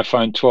new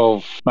iPhone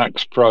 12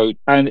 Max Pro,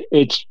 and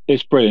it's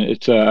brilliant.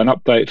 It's an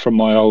update from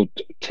my old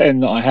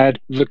 10 that I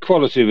had. The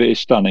quality of it is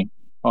stunning.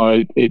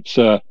 It's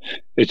a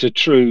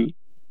true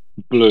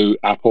blue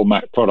Apple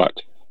Mac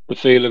product. The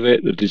feel of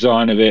it, the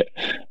design of it,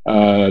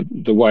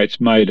 the way it's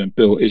made and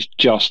built is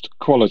just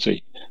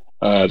quality.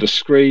 The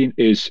screen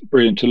is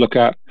brilliant to look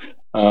at.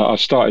 I've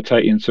started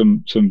taking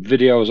some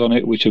videos on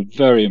it, which are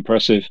very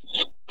impressive.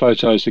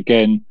 Photos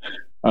again,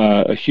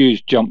 a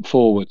huge jump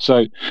forward.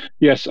 So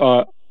yes,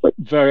 I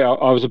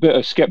was a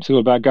bit skeptical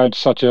about going to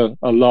such a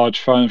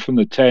large phone from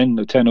the 10.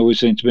 The 10 always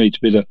seemed to me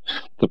to be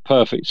the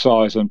perfect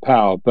size and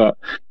power, but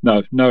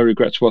no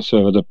regrets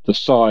whatsoever. The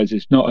size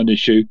is not an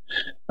issue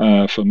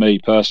for me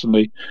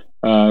personally,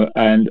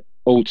 and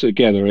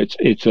altogether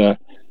it's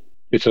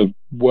a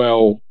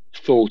well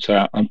thought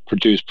out and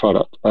produced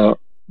product.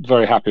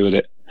 Very happy with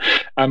it.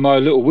 And my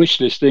little wish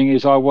list thing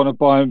is I want to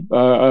buy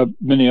a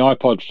mini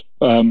iPod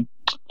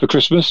for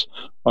Christmas.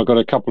 I've got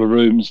a couple of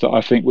rooms that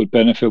I think would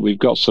benefit. We've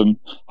got some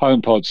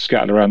HomePods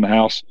scattered around the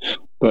house.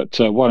 but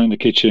one in the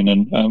kitchen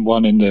and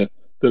one in the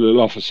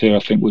little office here, I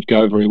think would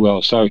go very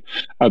well. So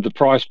at the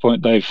price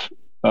point they've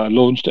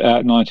launched it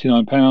at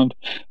 £99,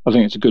 I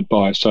think it's a good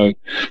buy. So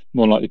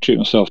more likely to treat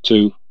myself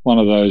to one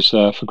of those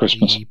for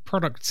Christmas. The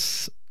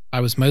products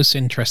I was most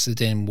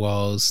interested in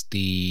was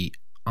the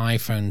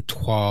iPhone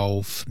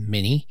 12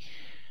 mini,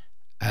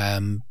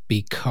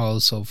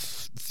 because of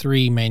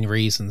three main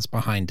reasons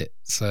behind it.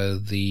 So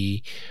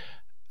the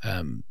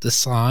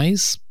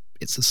size,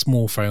 it's a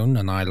small phone,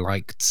 and I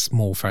liked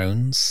small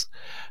phones.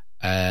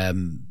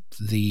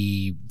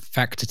 The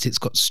fact that it's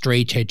got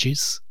straight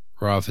edges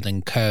rather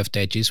than curved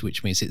edges,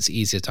 which means it's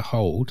easier to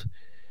hold,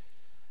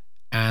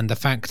 and the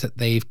fact that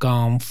they've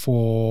gone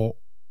for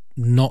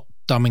not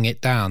dumbing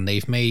it down.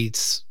 They've made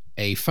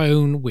a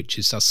phone which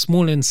is just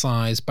small in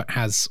size but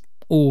has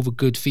all the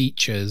good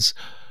features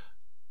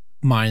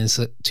minus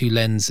the two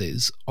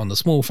lenses on the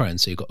small phone.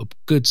 So you've got a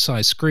good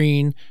size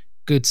screen,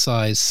 good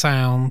size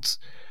sound,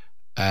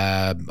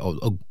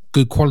 or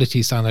good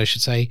quality sound, I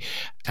should say,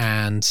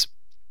 and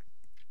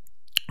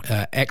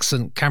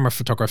excellent camera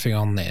photography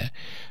on there.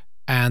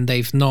 And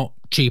they've not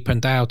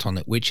cheapened out on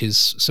it, which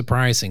is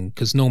surprising,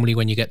 because normally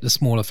when you get the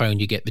smaller phone,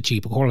 you get the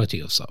cheaper quality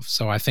of stuff.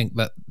 So I think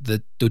that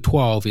the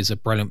 12 is a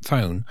brilliant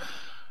phone.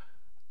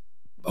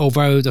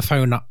 Although the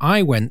phone that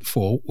I went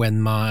for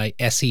when my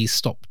SE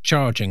stopped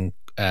charging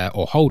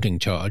or holding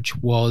charge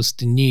was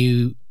the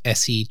new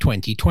SE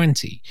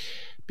 2020,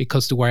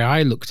 because the way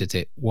I looked at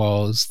it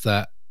was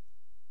that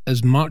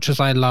as much as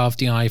I love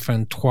the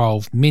iPhone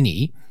 12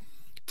 mini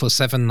for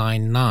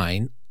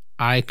 $799,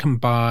 I can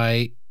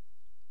buy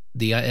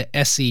the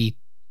SE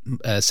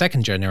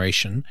second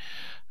generation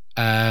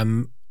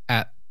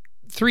at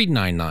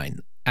 $399,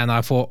 and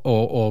I thought,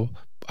 or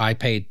I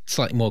paid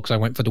slightly more because I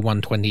went for the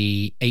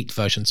 128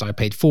 version, so I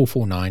paid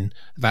 $449.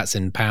 That's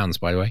in pounds,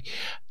 by the way.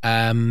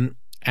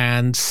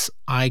 And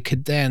I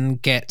could then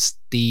get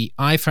the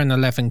iPhone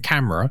 11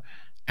 camera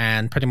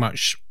and pretty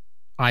much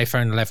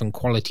iPhone 11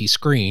 quality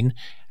screen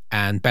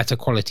and better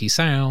quality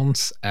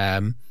sounds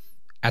at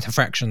a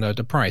fraction of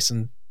the price.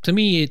 And to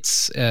me,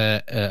 it's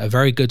a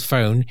very good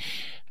phone.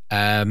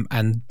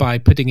 And by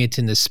putting it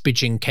in the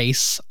Spidging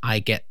case, I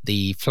get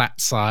the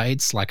flat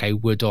sides like I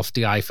would off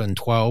the iPhone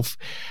 12.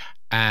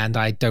 And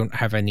I don't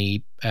have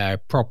any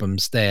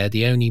problems there.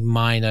 The only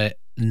minor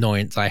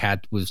annoyance I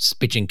had with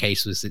Spidging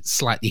case was it's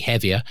slightly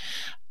heavier.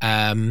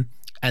 And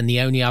the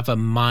only other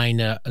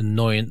minor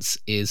annoyance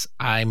is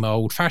I'm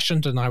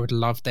old-fashioned and I would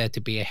love there to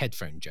be a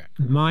headphone jack.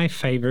 My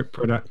favourite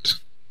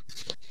product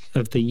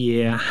of the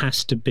year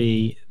has to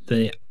be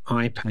the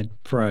iPad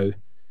Pro.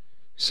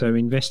 So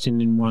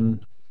investing in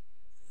one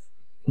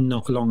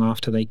not long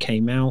after they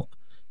came out,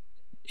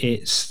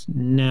 it's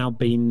now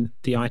been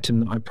the item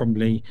that I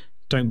probably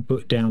don't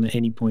put down at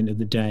any point of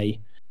the day.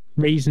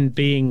 Reason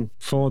being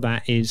for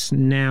that is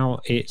now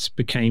it's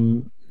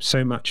became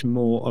so much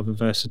more of a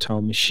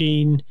versatile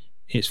machine.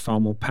 It's far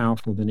more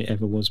powerful than it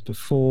ever was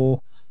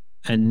before,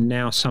 and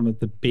now some of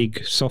the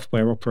big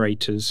software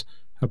operators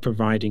are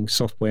providing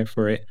software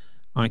for it.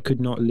 I could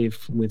not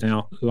live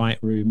without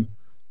Lightroom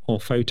or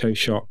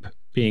Photoshop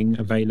being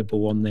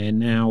available on there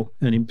now,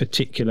 and in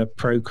particular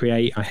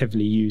Procreate. I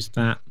heavily use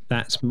that.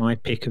 That's my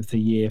pick of the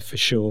year for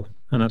sure,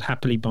 and I'd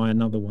happily buy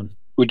another one.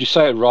 Would you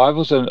say it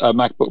rivals a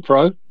MacBook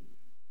Pro?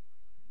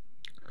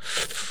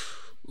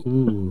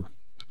 Ooh,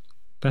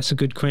 that's a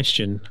good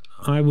question.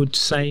 I would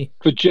say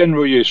for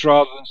general use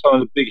rather than some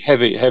of the big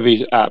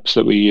heavy apps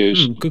that we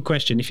use. Good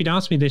question. If you'd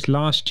asked me this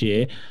last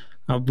year,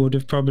 I would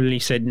have probably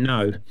said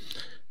no.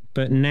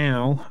 But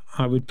now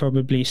I would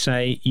probably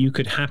say you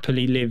could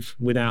happily live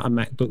without a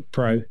MacBook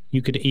Pro.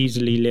 You could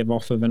easily live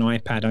off of an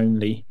iPad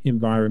only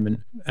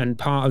environment. And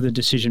part of the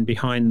decision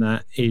behind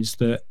that is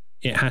that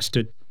it has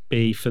to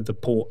be for the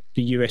port,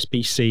 the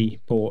USB-C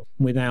port.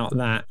 Without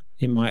that,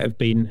 it might have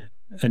been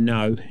a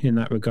no in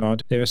that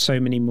regard. There are so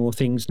many more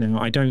things now.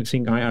 I don't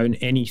think I own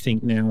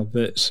anything now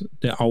that's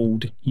the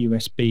old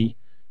USB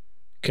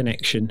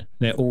connection.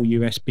 They're all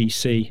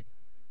USB-C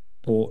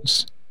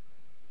ports,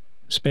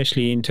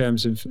 especially in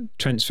terms of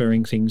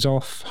transferring things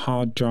off,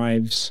 hard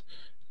drives,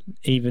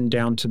 even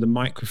down to the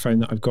microphone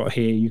that I've got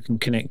here. You can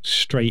connect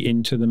straight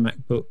into the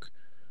MacBook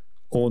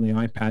or the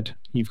iPad.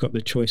 You've got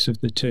the choice of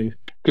the two.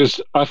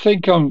 Because I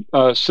think I'm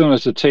similar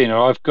to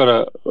Tina. I've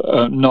got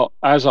a not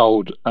as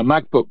old a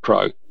MacBook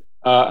Pro,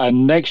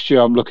 and next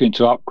year I'm looking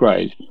to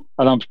upgrade.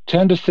 And I'm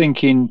tend to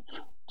thinking,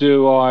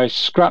 do I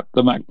scrap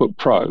the MacBook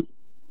Pro,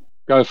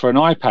 go for an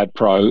iPad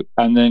Pro,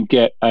 and then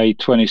get a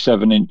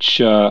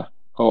 27-inch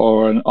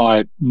or an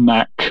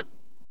iMac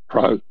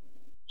Pro,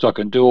 so I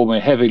can do all my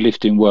heavy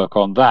lifting work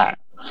on that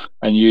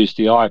and use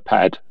the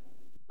iPad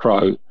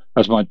Pro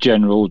as my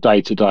general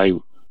day-to-day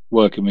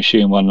working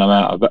machine when I'm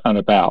out and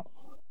about,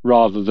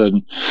 rather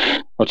than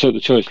I took the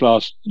choice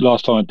last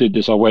time I did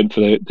this. I went for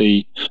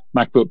the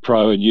MacBook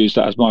Pro and used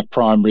that as my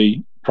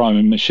primary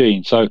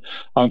machine. So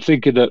I'm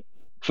thinking that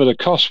for the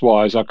cost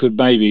wise, I could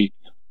maybe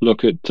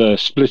look at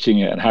splitting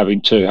it and having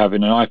an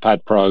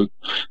iPad Pro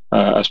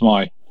as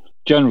my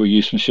general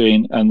use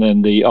machine, and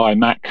then the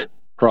iMac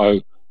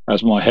Pro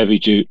as my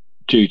heavy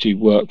duty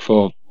work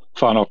for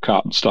Final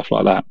Cut and stuff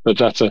like that. But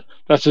that's a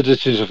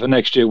decision for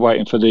next year.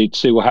 Waiting for to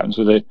see what happens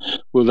with it.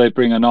 Will they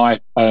bring an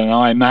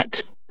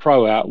iMac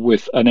Pro out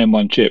with an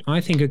M1 chip?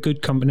 I think a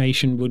good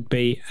combination would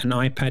be an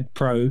iPad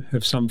Pro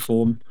of some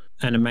form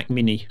and a Mac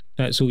Mini.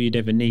 That's all you'd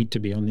ever need, to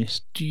be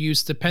honest. Do you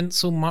use the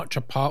pencil much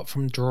apart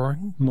from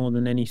drawing? More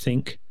than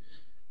anything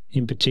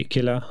in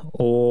particular,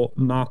 or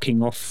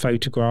marking off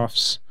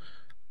photographs,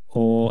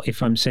 or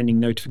if I'm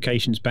sending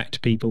notifications back to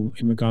people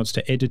in regards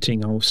to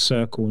editing, I'll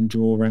circle and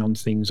draw around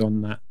things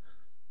on that.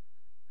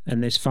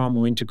 And there's far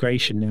more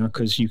integration now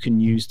because you can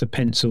use the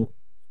pencil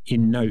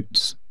in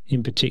notes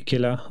in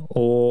particular,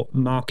 or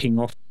marking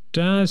off.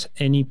 Does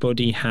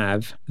anybody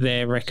have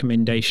their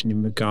recommendation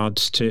in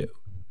regards to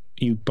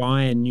you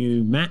buy a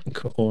new Mac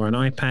or an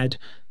iPad,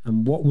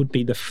 and what would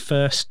be the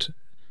first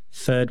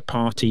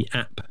third-party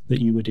app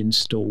that you would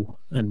install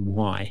and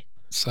why?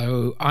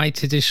 So I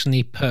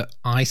traditionally put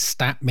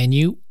iStat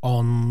menu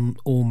on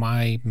all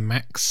my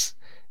Macs.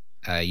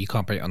 You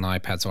can't put it on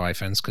iPads or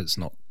iPhones because it's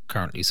not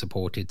currently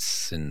supported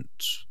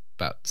since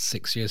about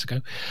 6 years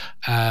ago.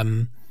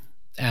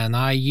 And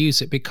I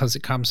use it because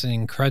it comes in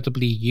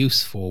incredibly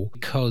useful,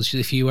 because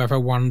if you ever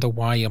wonder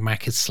why your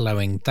Mac is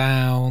slowing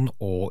down,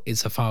 or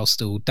is a file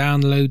still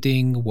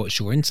downloading, what's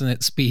your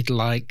internet speed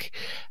like,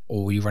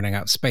 or are you running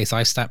out of space,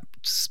 iStat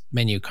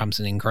menu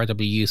comes in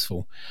incredibly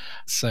useful.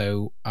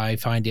 So I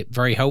find it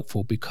very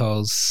helpful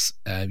because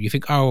you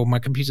think, oh, my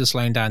computer's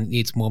slowing down, it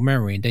needs more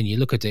memory, and then you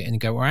look at it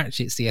and go, well,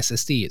 actually it's the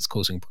SSD it's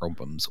causing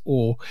problems.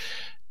 Or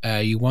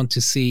you want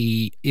to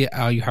see,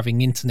 are you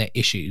having internet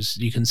issues?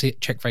 You can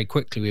check very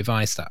quickly with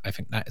iStat. I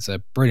think that is a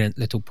brilliant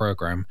little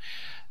program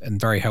and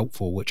very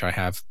helpful, which I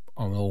have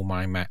on all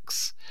my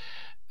Macs.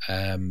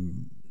 I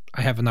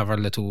have another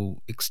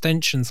little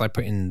extensions I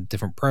put in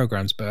different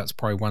programs, but that's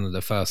probably one of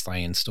the first I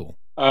install.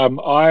 I'm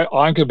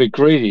going to be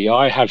greedy.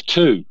 I have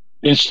two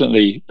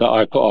instantly that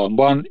I put on.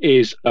 One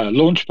is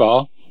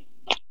Launchbar,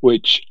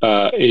 which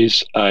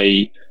is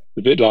a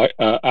bit like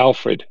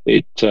Alfred.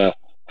 It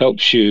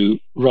helps you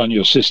run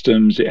your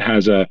systems. It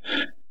has a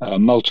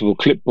multiple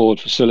clipboard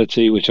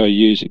facility, which I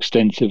use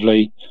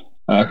extensively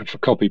for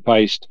copy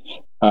paste,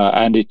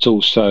 and it's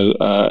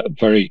also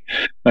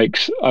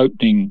makes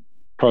opening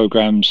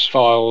programs,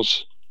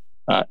 files,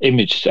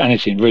 images,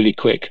 anything really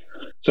quick.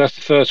 So that's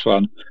the first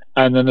one.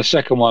 And then the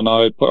second one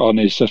I put on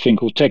is a thing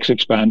called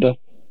TextExpander,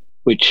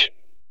 which,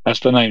 as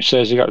the name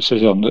says, it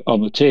says on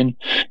the tin,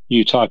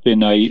 you type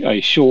in a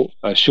short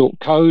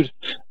code,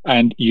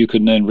 and you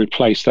can then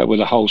replace that with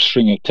a whole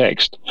string of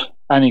text,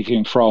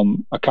 anything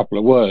from a couple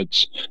of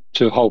words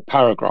to whole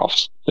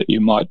paragraphs that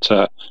you might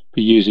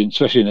be using,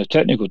 especially in a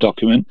technical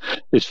document.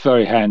 It's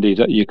very handy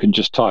that you can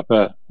just type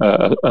a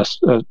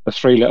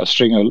 3-letter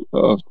string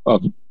of a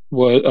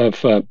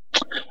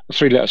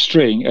 3-letter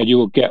string, and you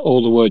will get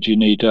all the words you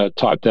need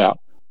typed out.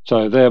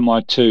 So they're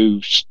my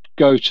two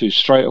go-to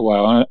straight away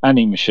on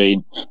any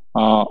machine,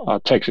 are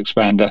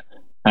TextExpander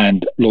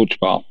and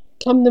Launchbar.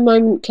 Come the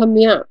moment, come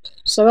the app.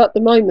 So at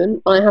the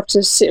moment, I have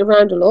to sit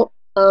around a lot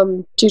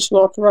due to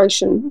my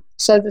operation.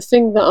 So the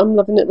thing that I'm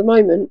loving at the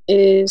moment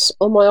is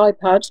on my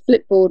iPad,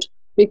 Flipboard,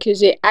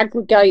 because it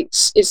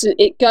aggregates,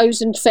 it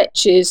goes and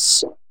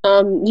fetches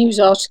news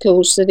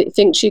articles that it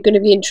thinks you're going to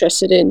be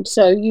interested in.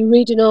 So you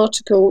read an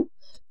article.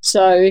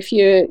 So if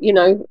you're,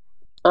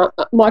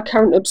 my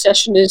current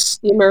obsession is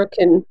the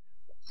American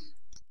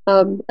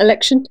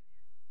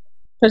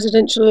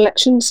presidential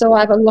election. So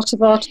I have a lot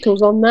of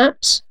articles on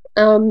that.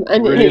 And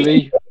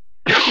really?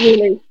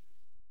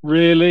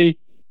 Really?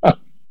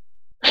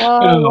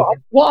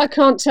 What I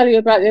can't tell you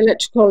about the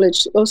Electoral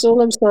College, that's all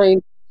I'm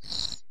saying.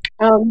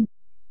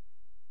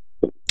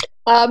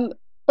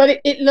 But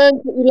it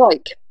learns what you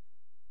like.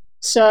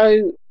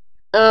 So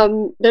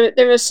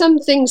there are some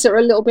things that are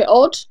a little bit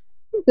odd,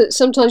 that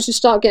sometimes you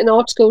start getting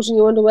articles and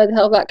you wonder where the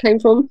hell that came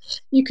from.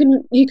 You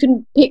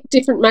can pick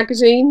different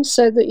magazines,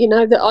 so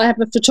that that I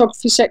have a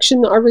photography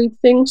section that I read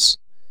things.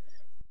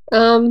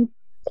 I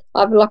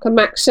have like a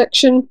Mac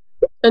section,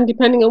 and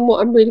depending on what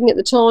I'm reading at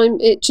the time,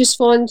 it just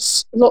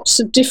finds lots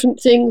of different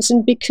things,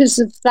 and because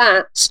of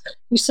that,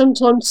 you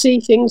sometimes see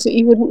things that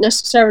you wouldn't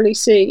necessarily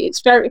see.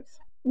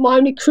 My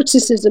only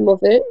criticism of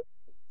it,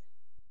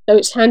 though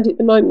it's handy at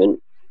the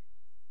moment,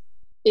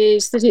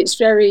 is that it's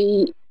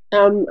very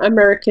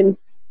American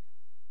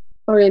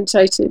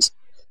orientated.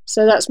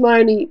 So that's my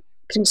only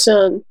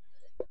concern.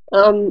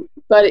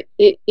 But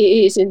it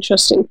is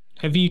interesting.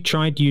 Have you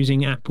tried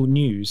using Apple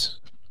News?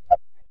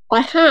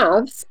 I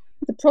have.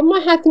 The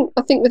problem I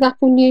think with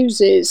Apple News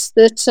is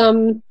that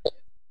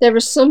there are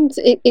some.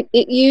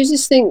 It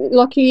uses things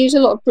like, you use a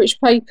lot of British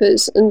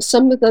papers, and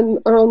some of them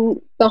are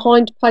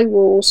behind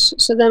paywalls.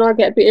 So then I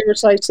get a bit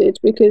irritated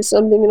because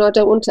I'm thinking, I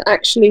don't want to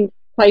actually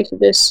pay for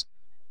this.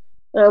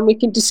 We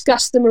can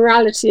discuss the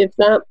morality of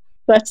that,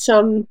 but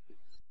so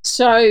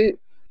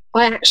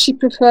I actually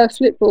prefer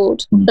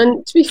Flipboard.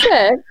 And to be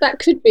fair, that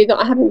could be that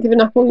I haven't given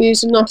Apple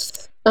News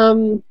enough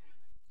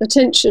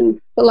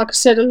attention. But like I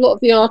said, a lot of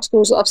the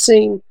articles that I've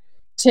seen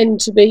tend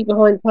to be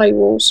behind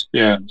paywalls.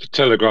 Yeah, the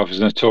Telegraph is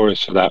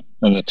notorious for that,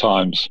 and the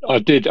Times. I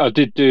did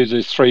do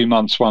the 3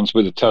 months once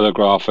with the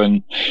Telegraph,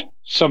 and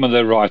some of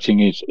their writing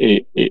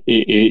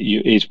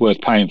is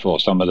worth paying for.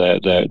 Some of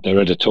their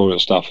editorial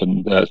stuff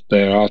and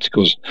their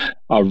articles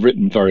are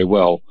written very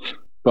well.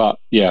 But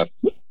yeah,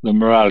 the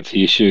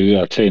morality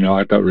issue, Tina,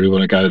 I don't really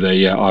want to go there.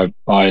 Yeah,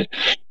 I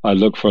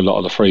look for a lot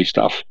of the free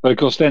stuff, but of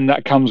course, then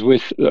that comes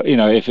with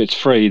if it's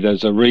free,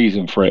 there's a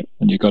reason for it,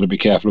 and you've got to be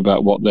careful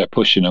about what they're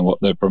pushing and what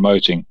they're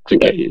promoting to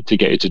get you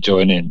to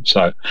join in.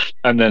 So,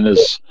 and then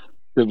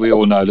we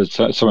all know there's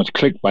so much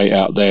clickbait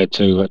out there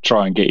to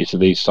try and get you to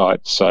these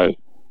sites. So,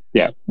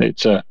 yeah,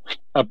 it's a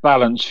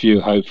balanced view.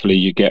 Hopefully,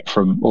 you get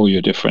from all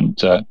your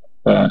different.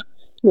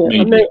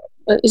 Media.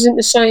 Isn't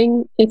the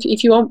saying,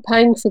 if you aren't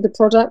paying for the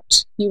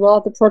product, you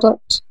are the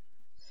product?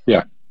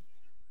 Yeah.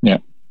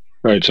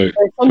 Very true.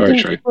 So very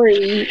true.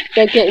 Free,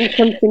 they're getting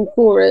something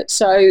for it.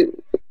 So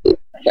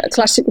a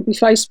classic would be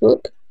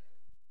Facebook.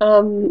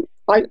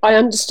 I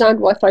understand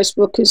why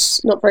Facebook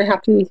is not very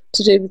happy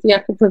to do with the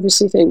Apple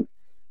privacy thing,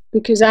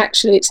 because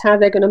actually it's how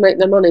they're going to make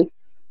their money.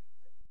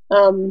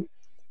 And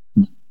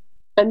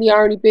the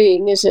irony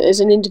being is that as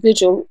an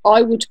individual,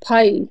 I would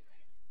pay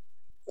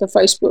for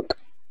Facebook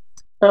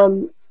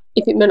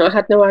if it meant I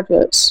had no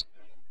adverts.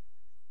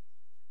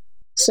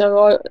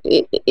 So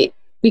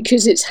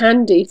because it's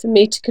handy for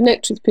me to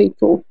connect with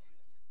people.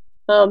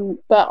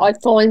 But I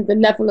find the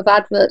level of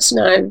adverts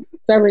now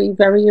very,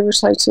 very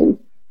irritating.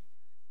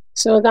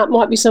 So that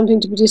might be something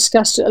to be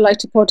discussed at a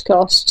later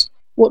podcast.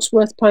 What's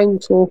worth paying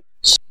for?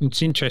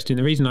 It's interesting.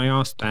 The reason I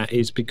asked that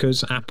is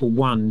because Apple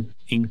One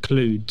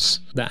includes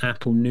the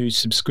Apple News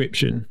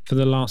subscription. For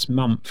the last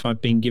month,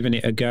 I've been giving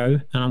it a go,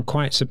 and I'm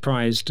quite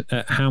surprised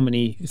at how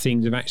many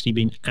things have actually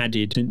been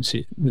added since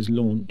it was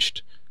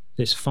launched.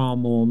 There's far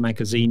more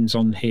magazines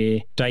on here.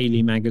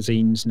 Daily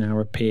magazines now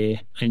appear,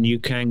 and you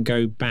can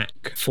go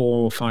back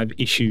 4 or 5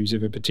 issues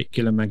of a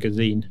particular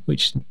magazine,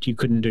 which you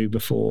couldn't do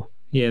before.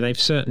 Yeah, they've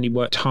certainly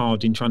worked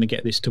hard in trying to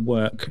get this to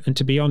work. And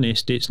to be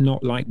honest, it's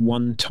not like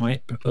one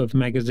type of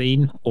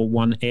magazine or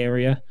one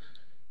area.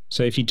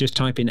 So if you just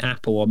type in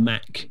Apple or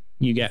Mac,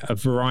 you get a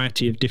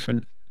variety of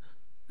different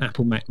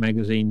Apple Mac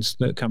magazines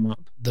that come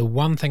up. The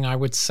one thing I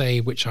would say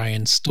which I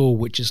install,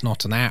 which is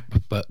not an app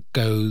but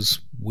goes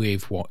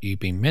with what you've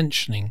been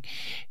mentioning,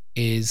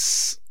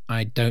 is,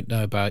 I don't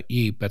know about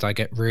you, but I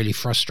get really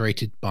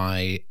frustrated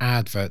by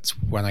adverts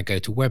when I go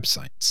to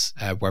websites,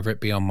 whether it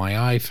be on my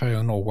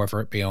iPhone or whether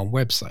it be on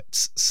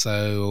websites.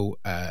 So,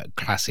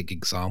 classic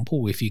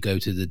example, if you go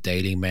to the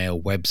Daily Mail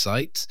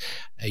website,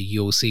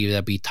 you'll see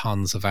there'll be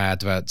tons of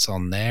adverts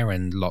on there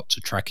and lots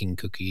of tracking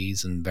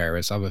cookies and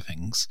various other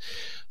things.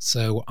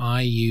 So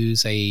I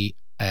use a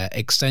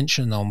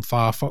extension on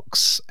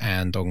Firefox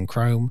and on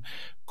Chrome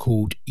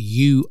called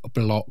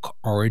uBlock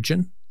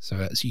Origin. So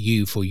that's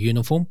U for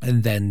uniform,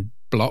 and then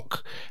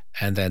block,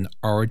 and then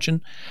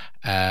origin.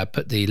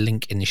 Put the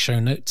link in the show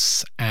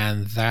notes,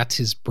 and that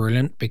is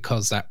brilliant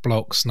because that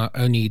blocks not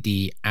only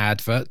the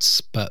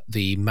adverts, but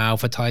the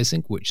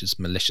malvertising, which is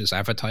malicious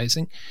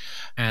advertising.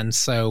 And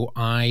so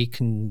I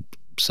can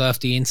surf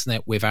the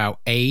internet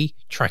without A,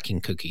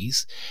 tracking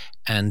cookies,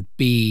 and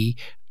B,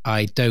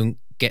 I don't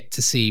get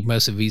to see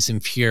most of these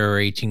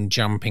infuriating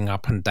jumping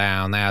up and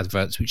down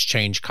adverts which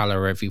change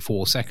color every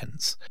 4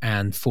 seconds.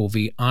 And for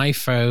the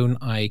iPhone,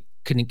 I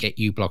couldn't get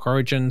uBlock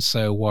Origin,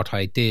 so what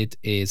I did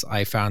is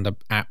I found an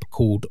app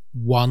called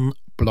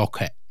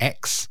OneBlocker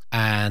X,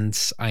 and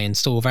I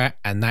install that,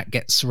 and that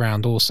gets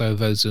around also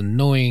those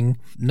annoying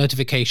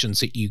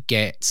notifications that you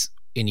get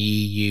in the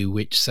EU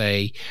which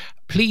say,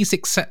 please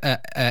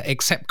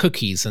accept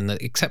cookies and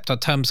accept our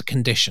terms and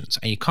conditions.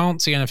 And you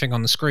can't see anything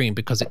on the screen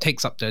because it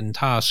takes up the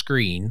entire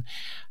screen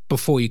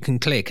before you can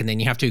click. And then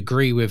you have to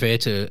agree with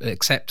it to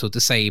accept or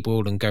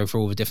disable and go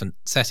through all the different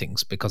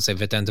settings because they've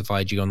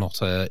identified you're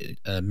not an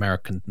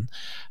American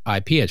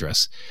IP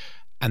address.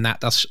 And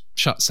that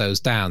shuts those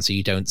down so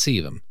you don't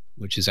see them,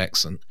 which is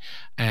excellent.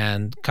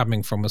 And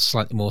coming from a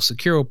slightly more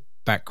secure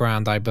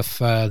background, I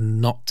prefer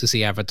not to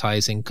see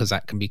advertising because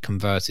that can be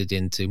converted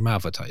into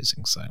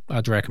malvertising. So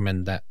I'd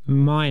recommend that.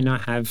 Mine, I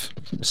have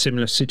a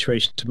similar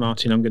situation to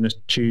Martin. I'm going to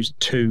choose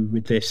 2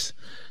 with this.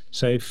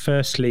 So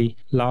firstly,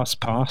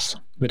 LastPass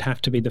would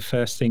have to be the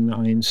first thing that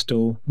I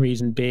install.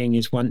 Reason being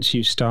is once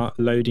you start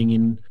loading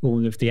in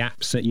all of the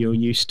apps that you're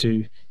used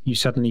to, you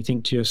suddenly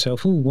think to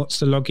yourself, oh, what's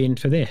the login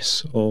for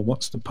this? Or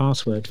what's the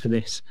password for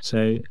this?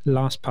 So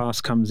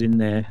LastPass comes in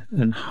there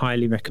and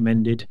highly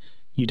recommended.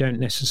 You don't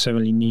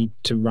necessarily need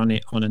to run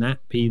it on an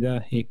app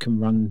either. It can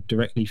run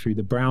directly through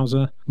the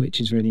browser, which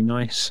is really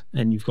nice.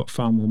 And you've got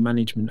far more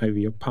management over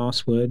your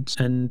passwords.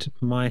 And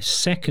my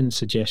second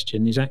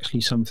suggestion is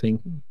actually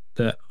something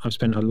that I've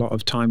spent a lot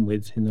of time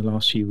with in the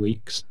last few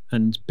weeks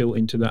and built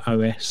into the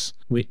OS,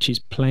 which is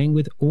playing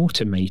with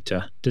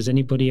Automator. Does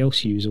anybody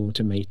else use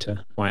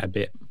Automator quite a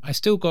bit? I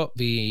still got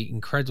the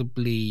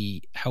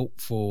incredibly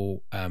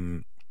helpful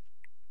Sal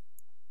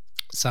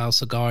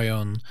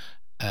Sagayon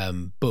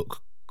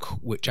book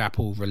which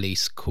Apple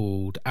released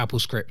called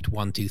AppleScript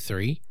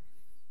 123,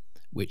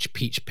 which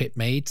Peach Pit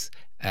made,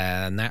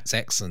 And that's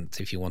excellent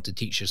if you want to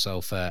teach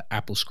yourself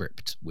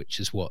AppleScript, which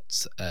is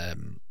what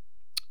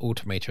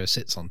Automator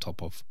sits on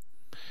top of.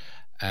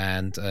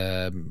 And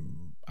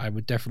I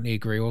would definitely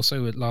agree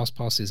also with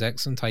LastPass is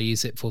excellent. I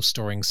use it for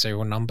storing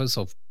serial numbers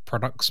of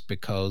products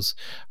because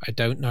I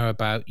don't know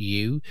about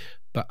you,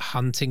 but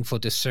hunting for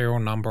the serial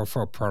number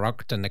for a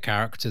product and the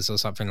characters are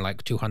something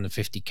like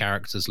 250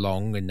 characters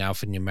long in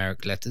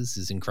alphanumeric letters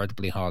is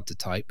incredibly hard to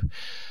type.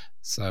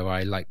 So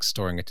I like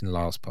storing it in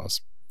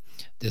LastPass.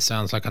 This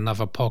sounds like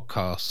another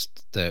podcast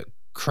that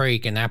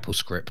Craig and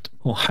AppleScript.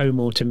 Or home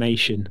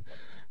automation,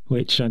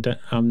 which I'm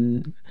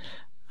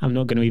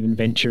not going to even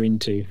venture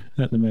into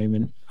at the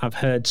moment. I've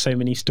heard so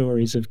many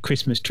stories of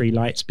Christmas tree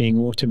lights being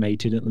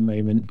automated at the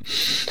moment.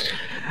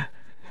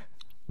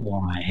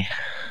 Why?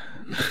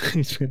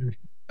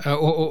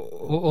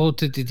 Or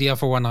the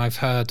other one I've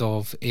heard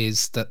of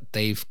is that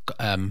they've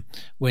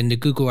when the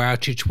Google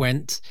outage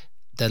went,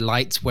 the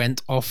lights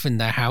went off in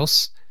their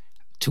house.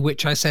 To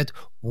which I said,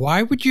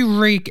 why would you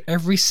rig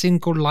every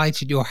single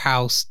light in your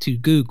house to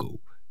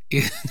Google?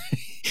 It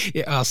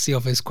asks the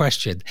obvious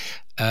question.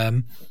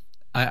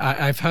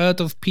 I've heard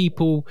of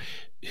people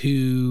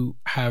who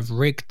have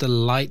rigged the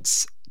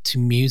lights to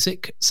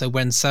music, so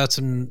when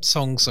certain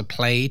songs are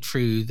played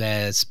through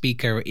their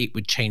speaker, it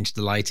would change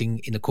the lighting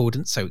in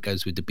accordance, so it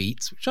goes with the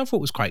beats, which I thought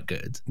was quite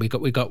good. We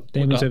got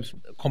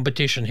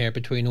competition here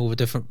between all the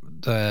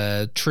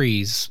different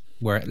trees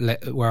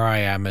where I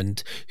am,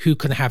 and who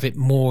can have it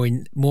more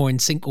in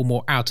sync or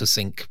more out of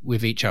sync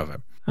with each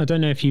other. I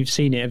don't know if you've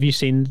seen it. Have you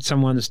seen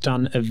someone's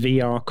done a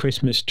VR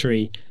Christmas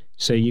tree,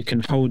 so you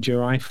can hold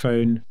your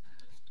iPhone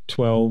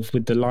 12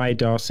 with the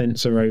LiDAR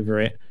sensor over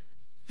it,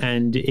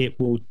 and it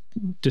will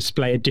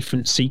display a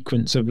different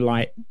sequence of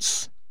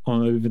lights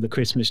over the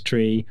Christmas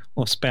tree,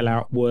 or spell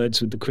out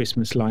words with the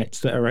Christmas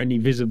lights that are only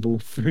visible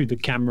through the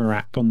camera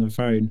app on the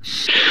phone.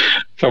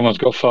 Someone's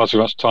got far too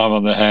much time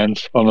on their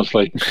hands,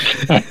 honestly.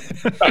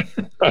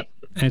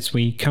 As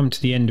we come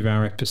to the end of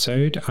our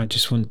episode, I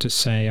just want to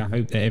say I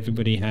hope that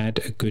everybody had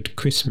a good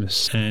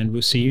Christmas, and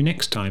we'll see you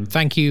next time.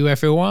 Thank you,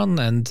 everyone,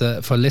 and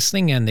for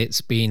listening. And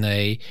it's been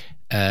a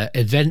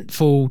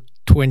eventful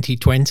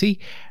 2020,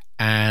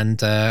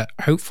 and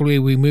hopefully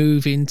we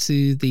move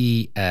into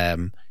the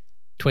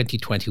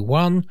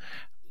 2021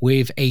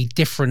 with a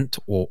different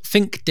or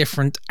think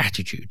different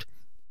attitude.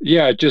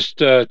 Yeah, just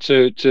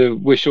to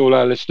wish all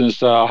our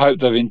listeners, I hope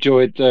they've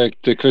enjoyed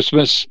the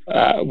Christmas,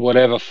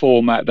 whatever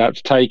format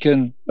that's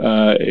taken.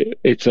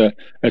 It's a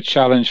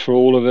challenge for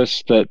all of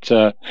us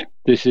that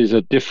this is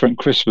a different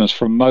Christmas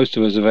from most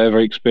of us have ever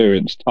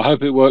experienced. I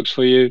hope it works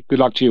for you. Good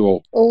luck to you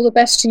all. All the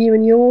best to you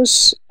and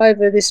yours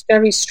over this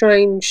very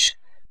strange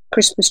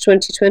Christmas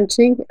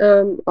 2020.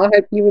 I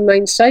hope you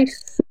remain safe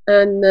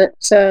and that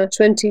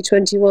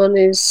 2021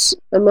 is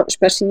a much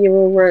better year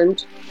all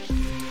round.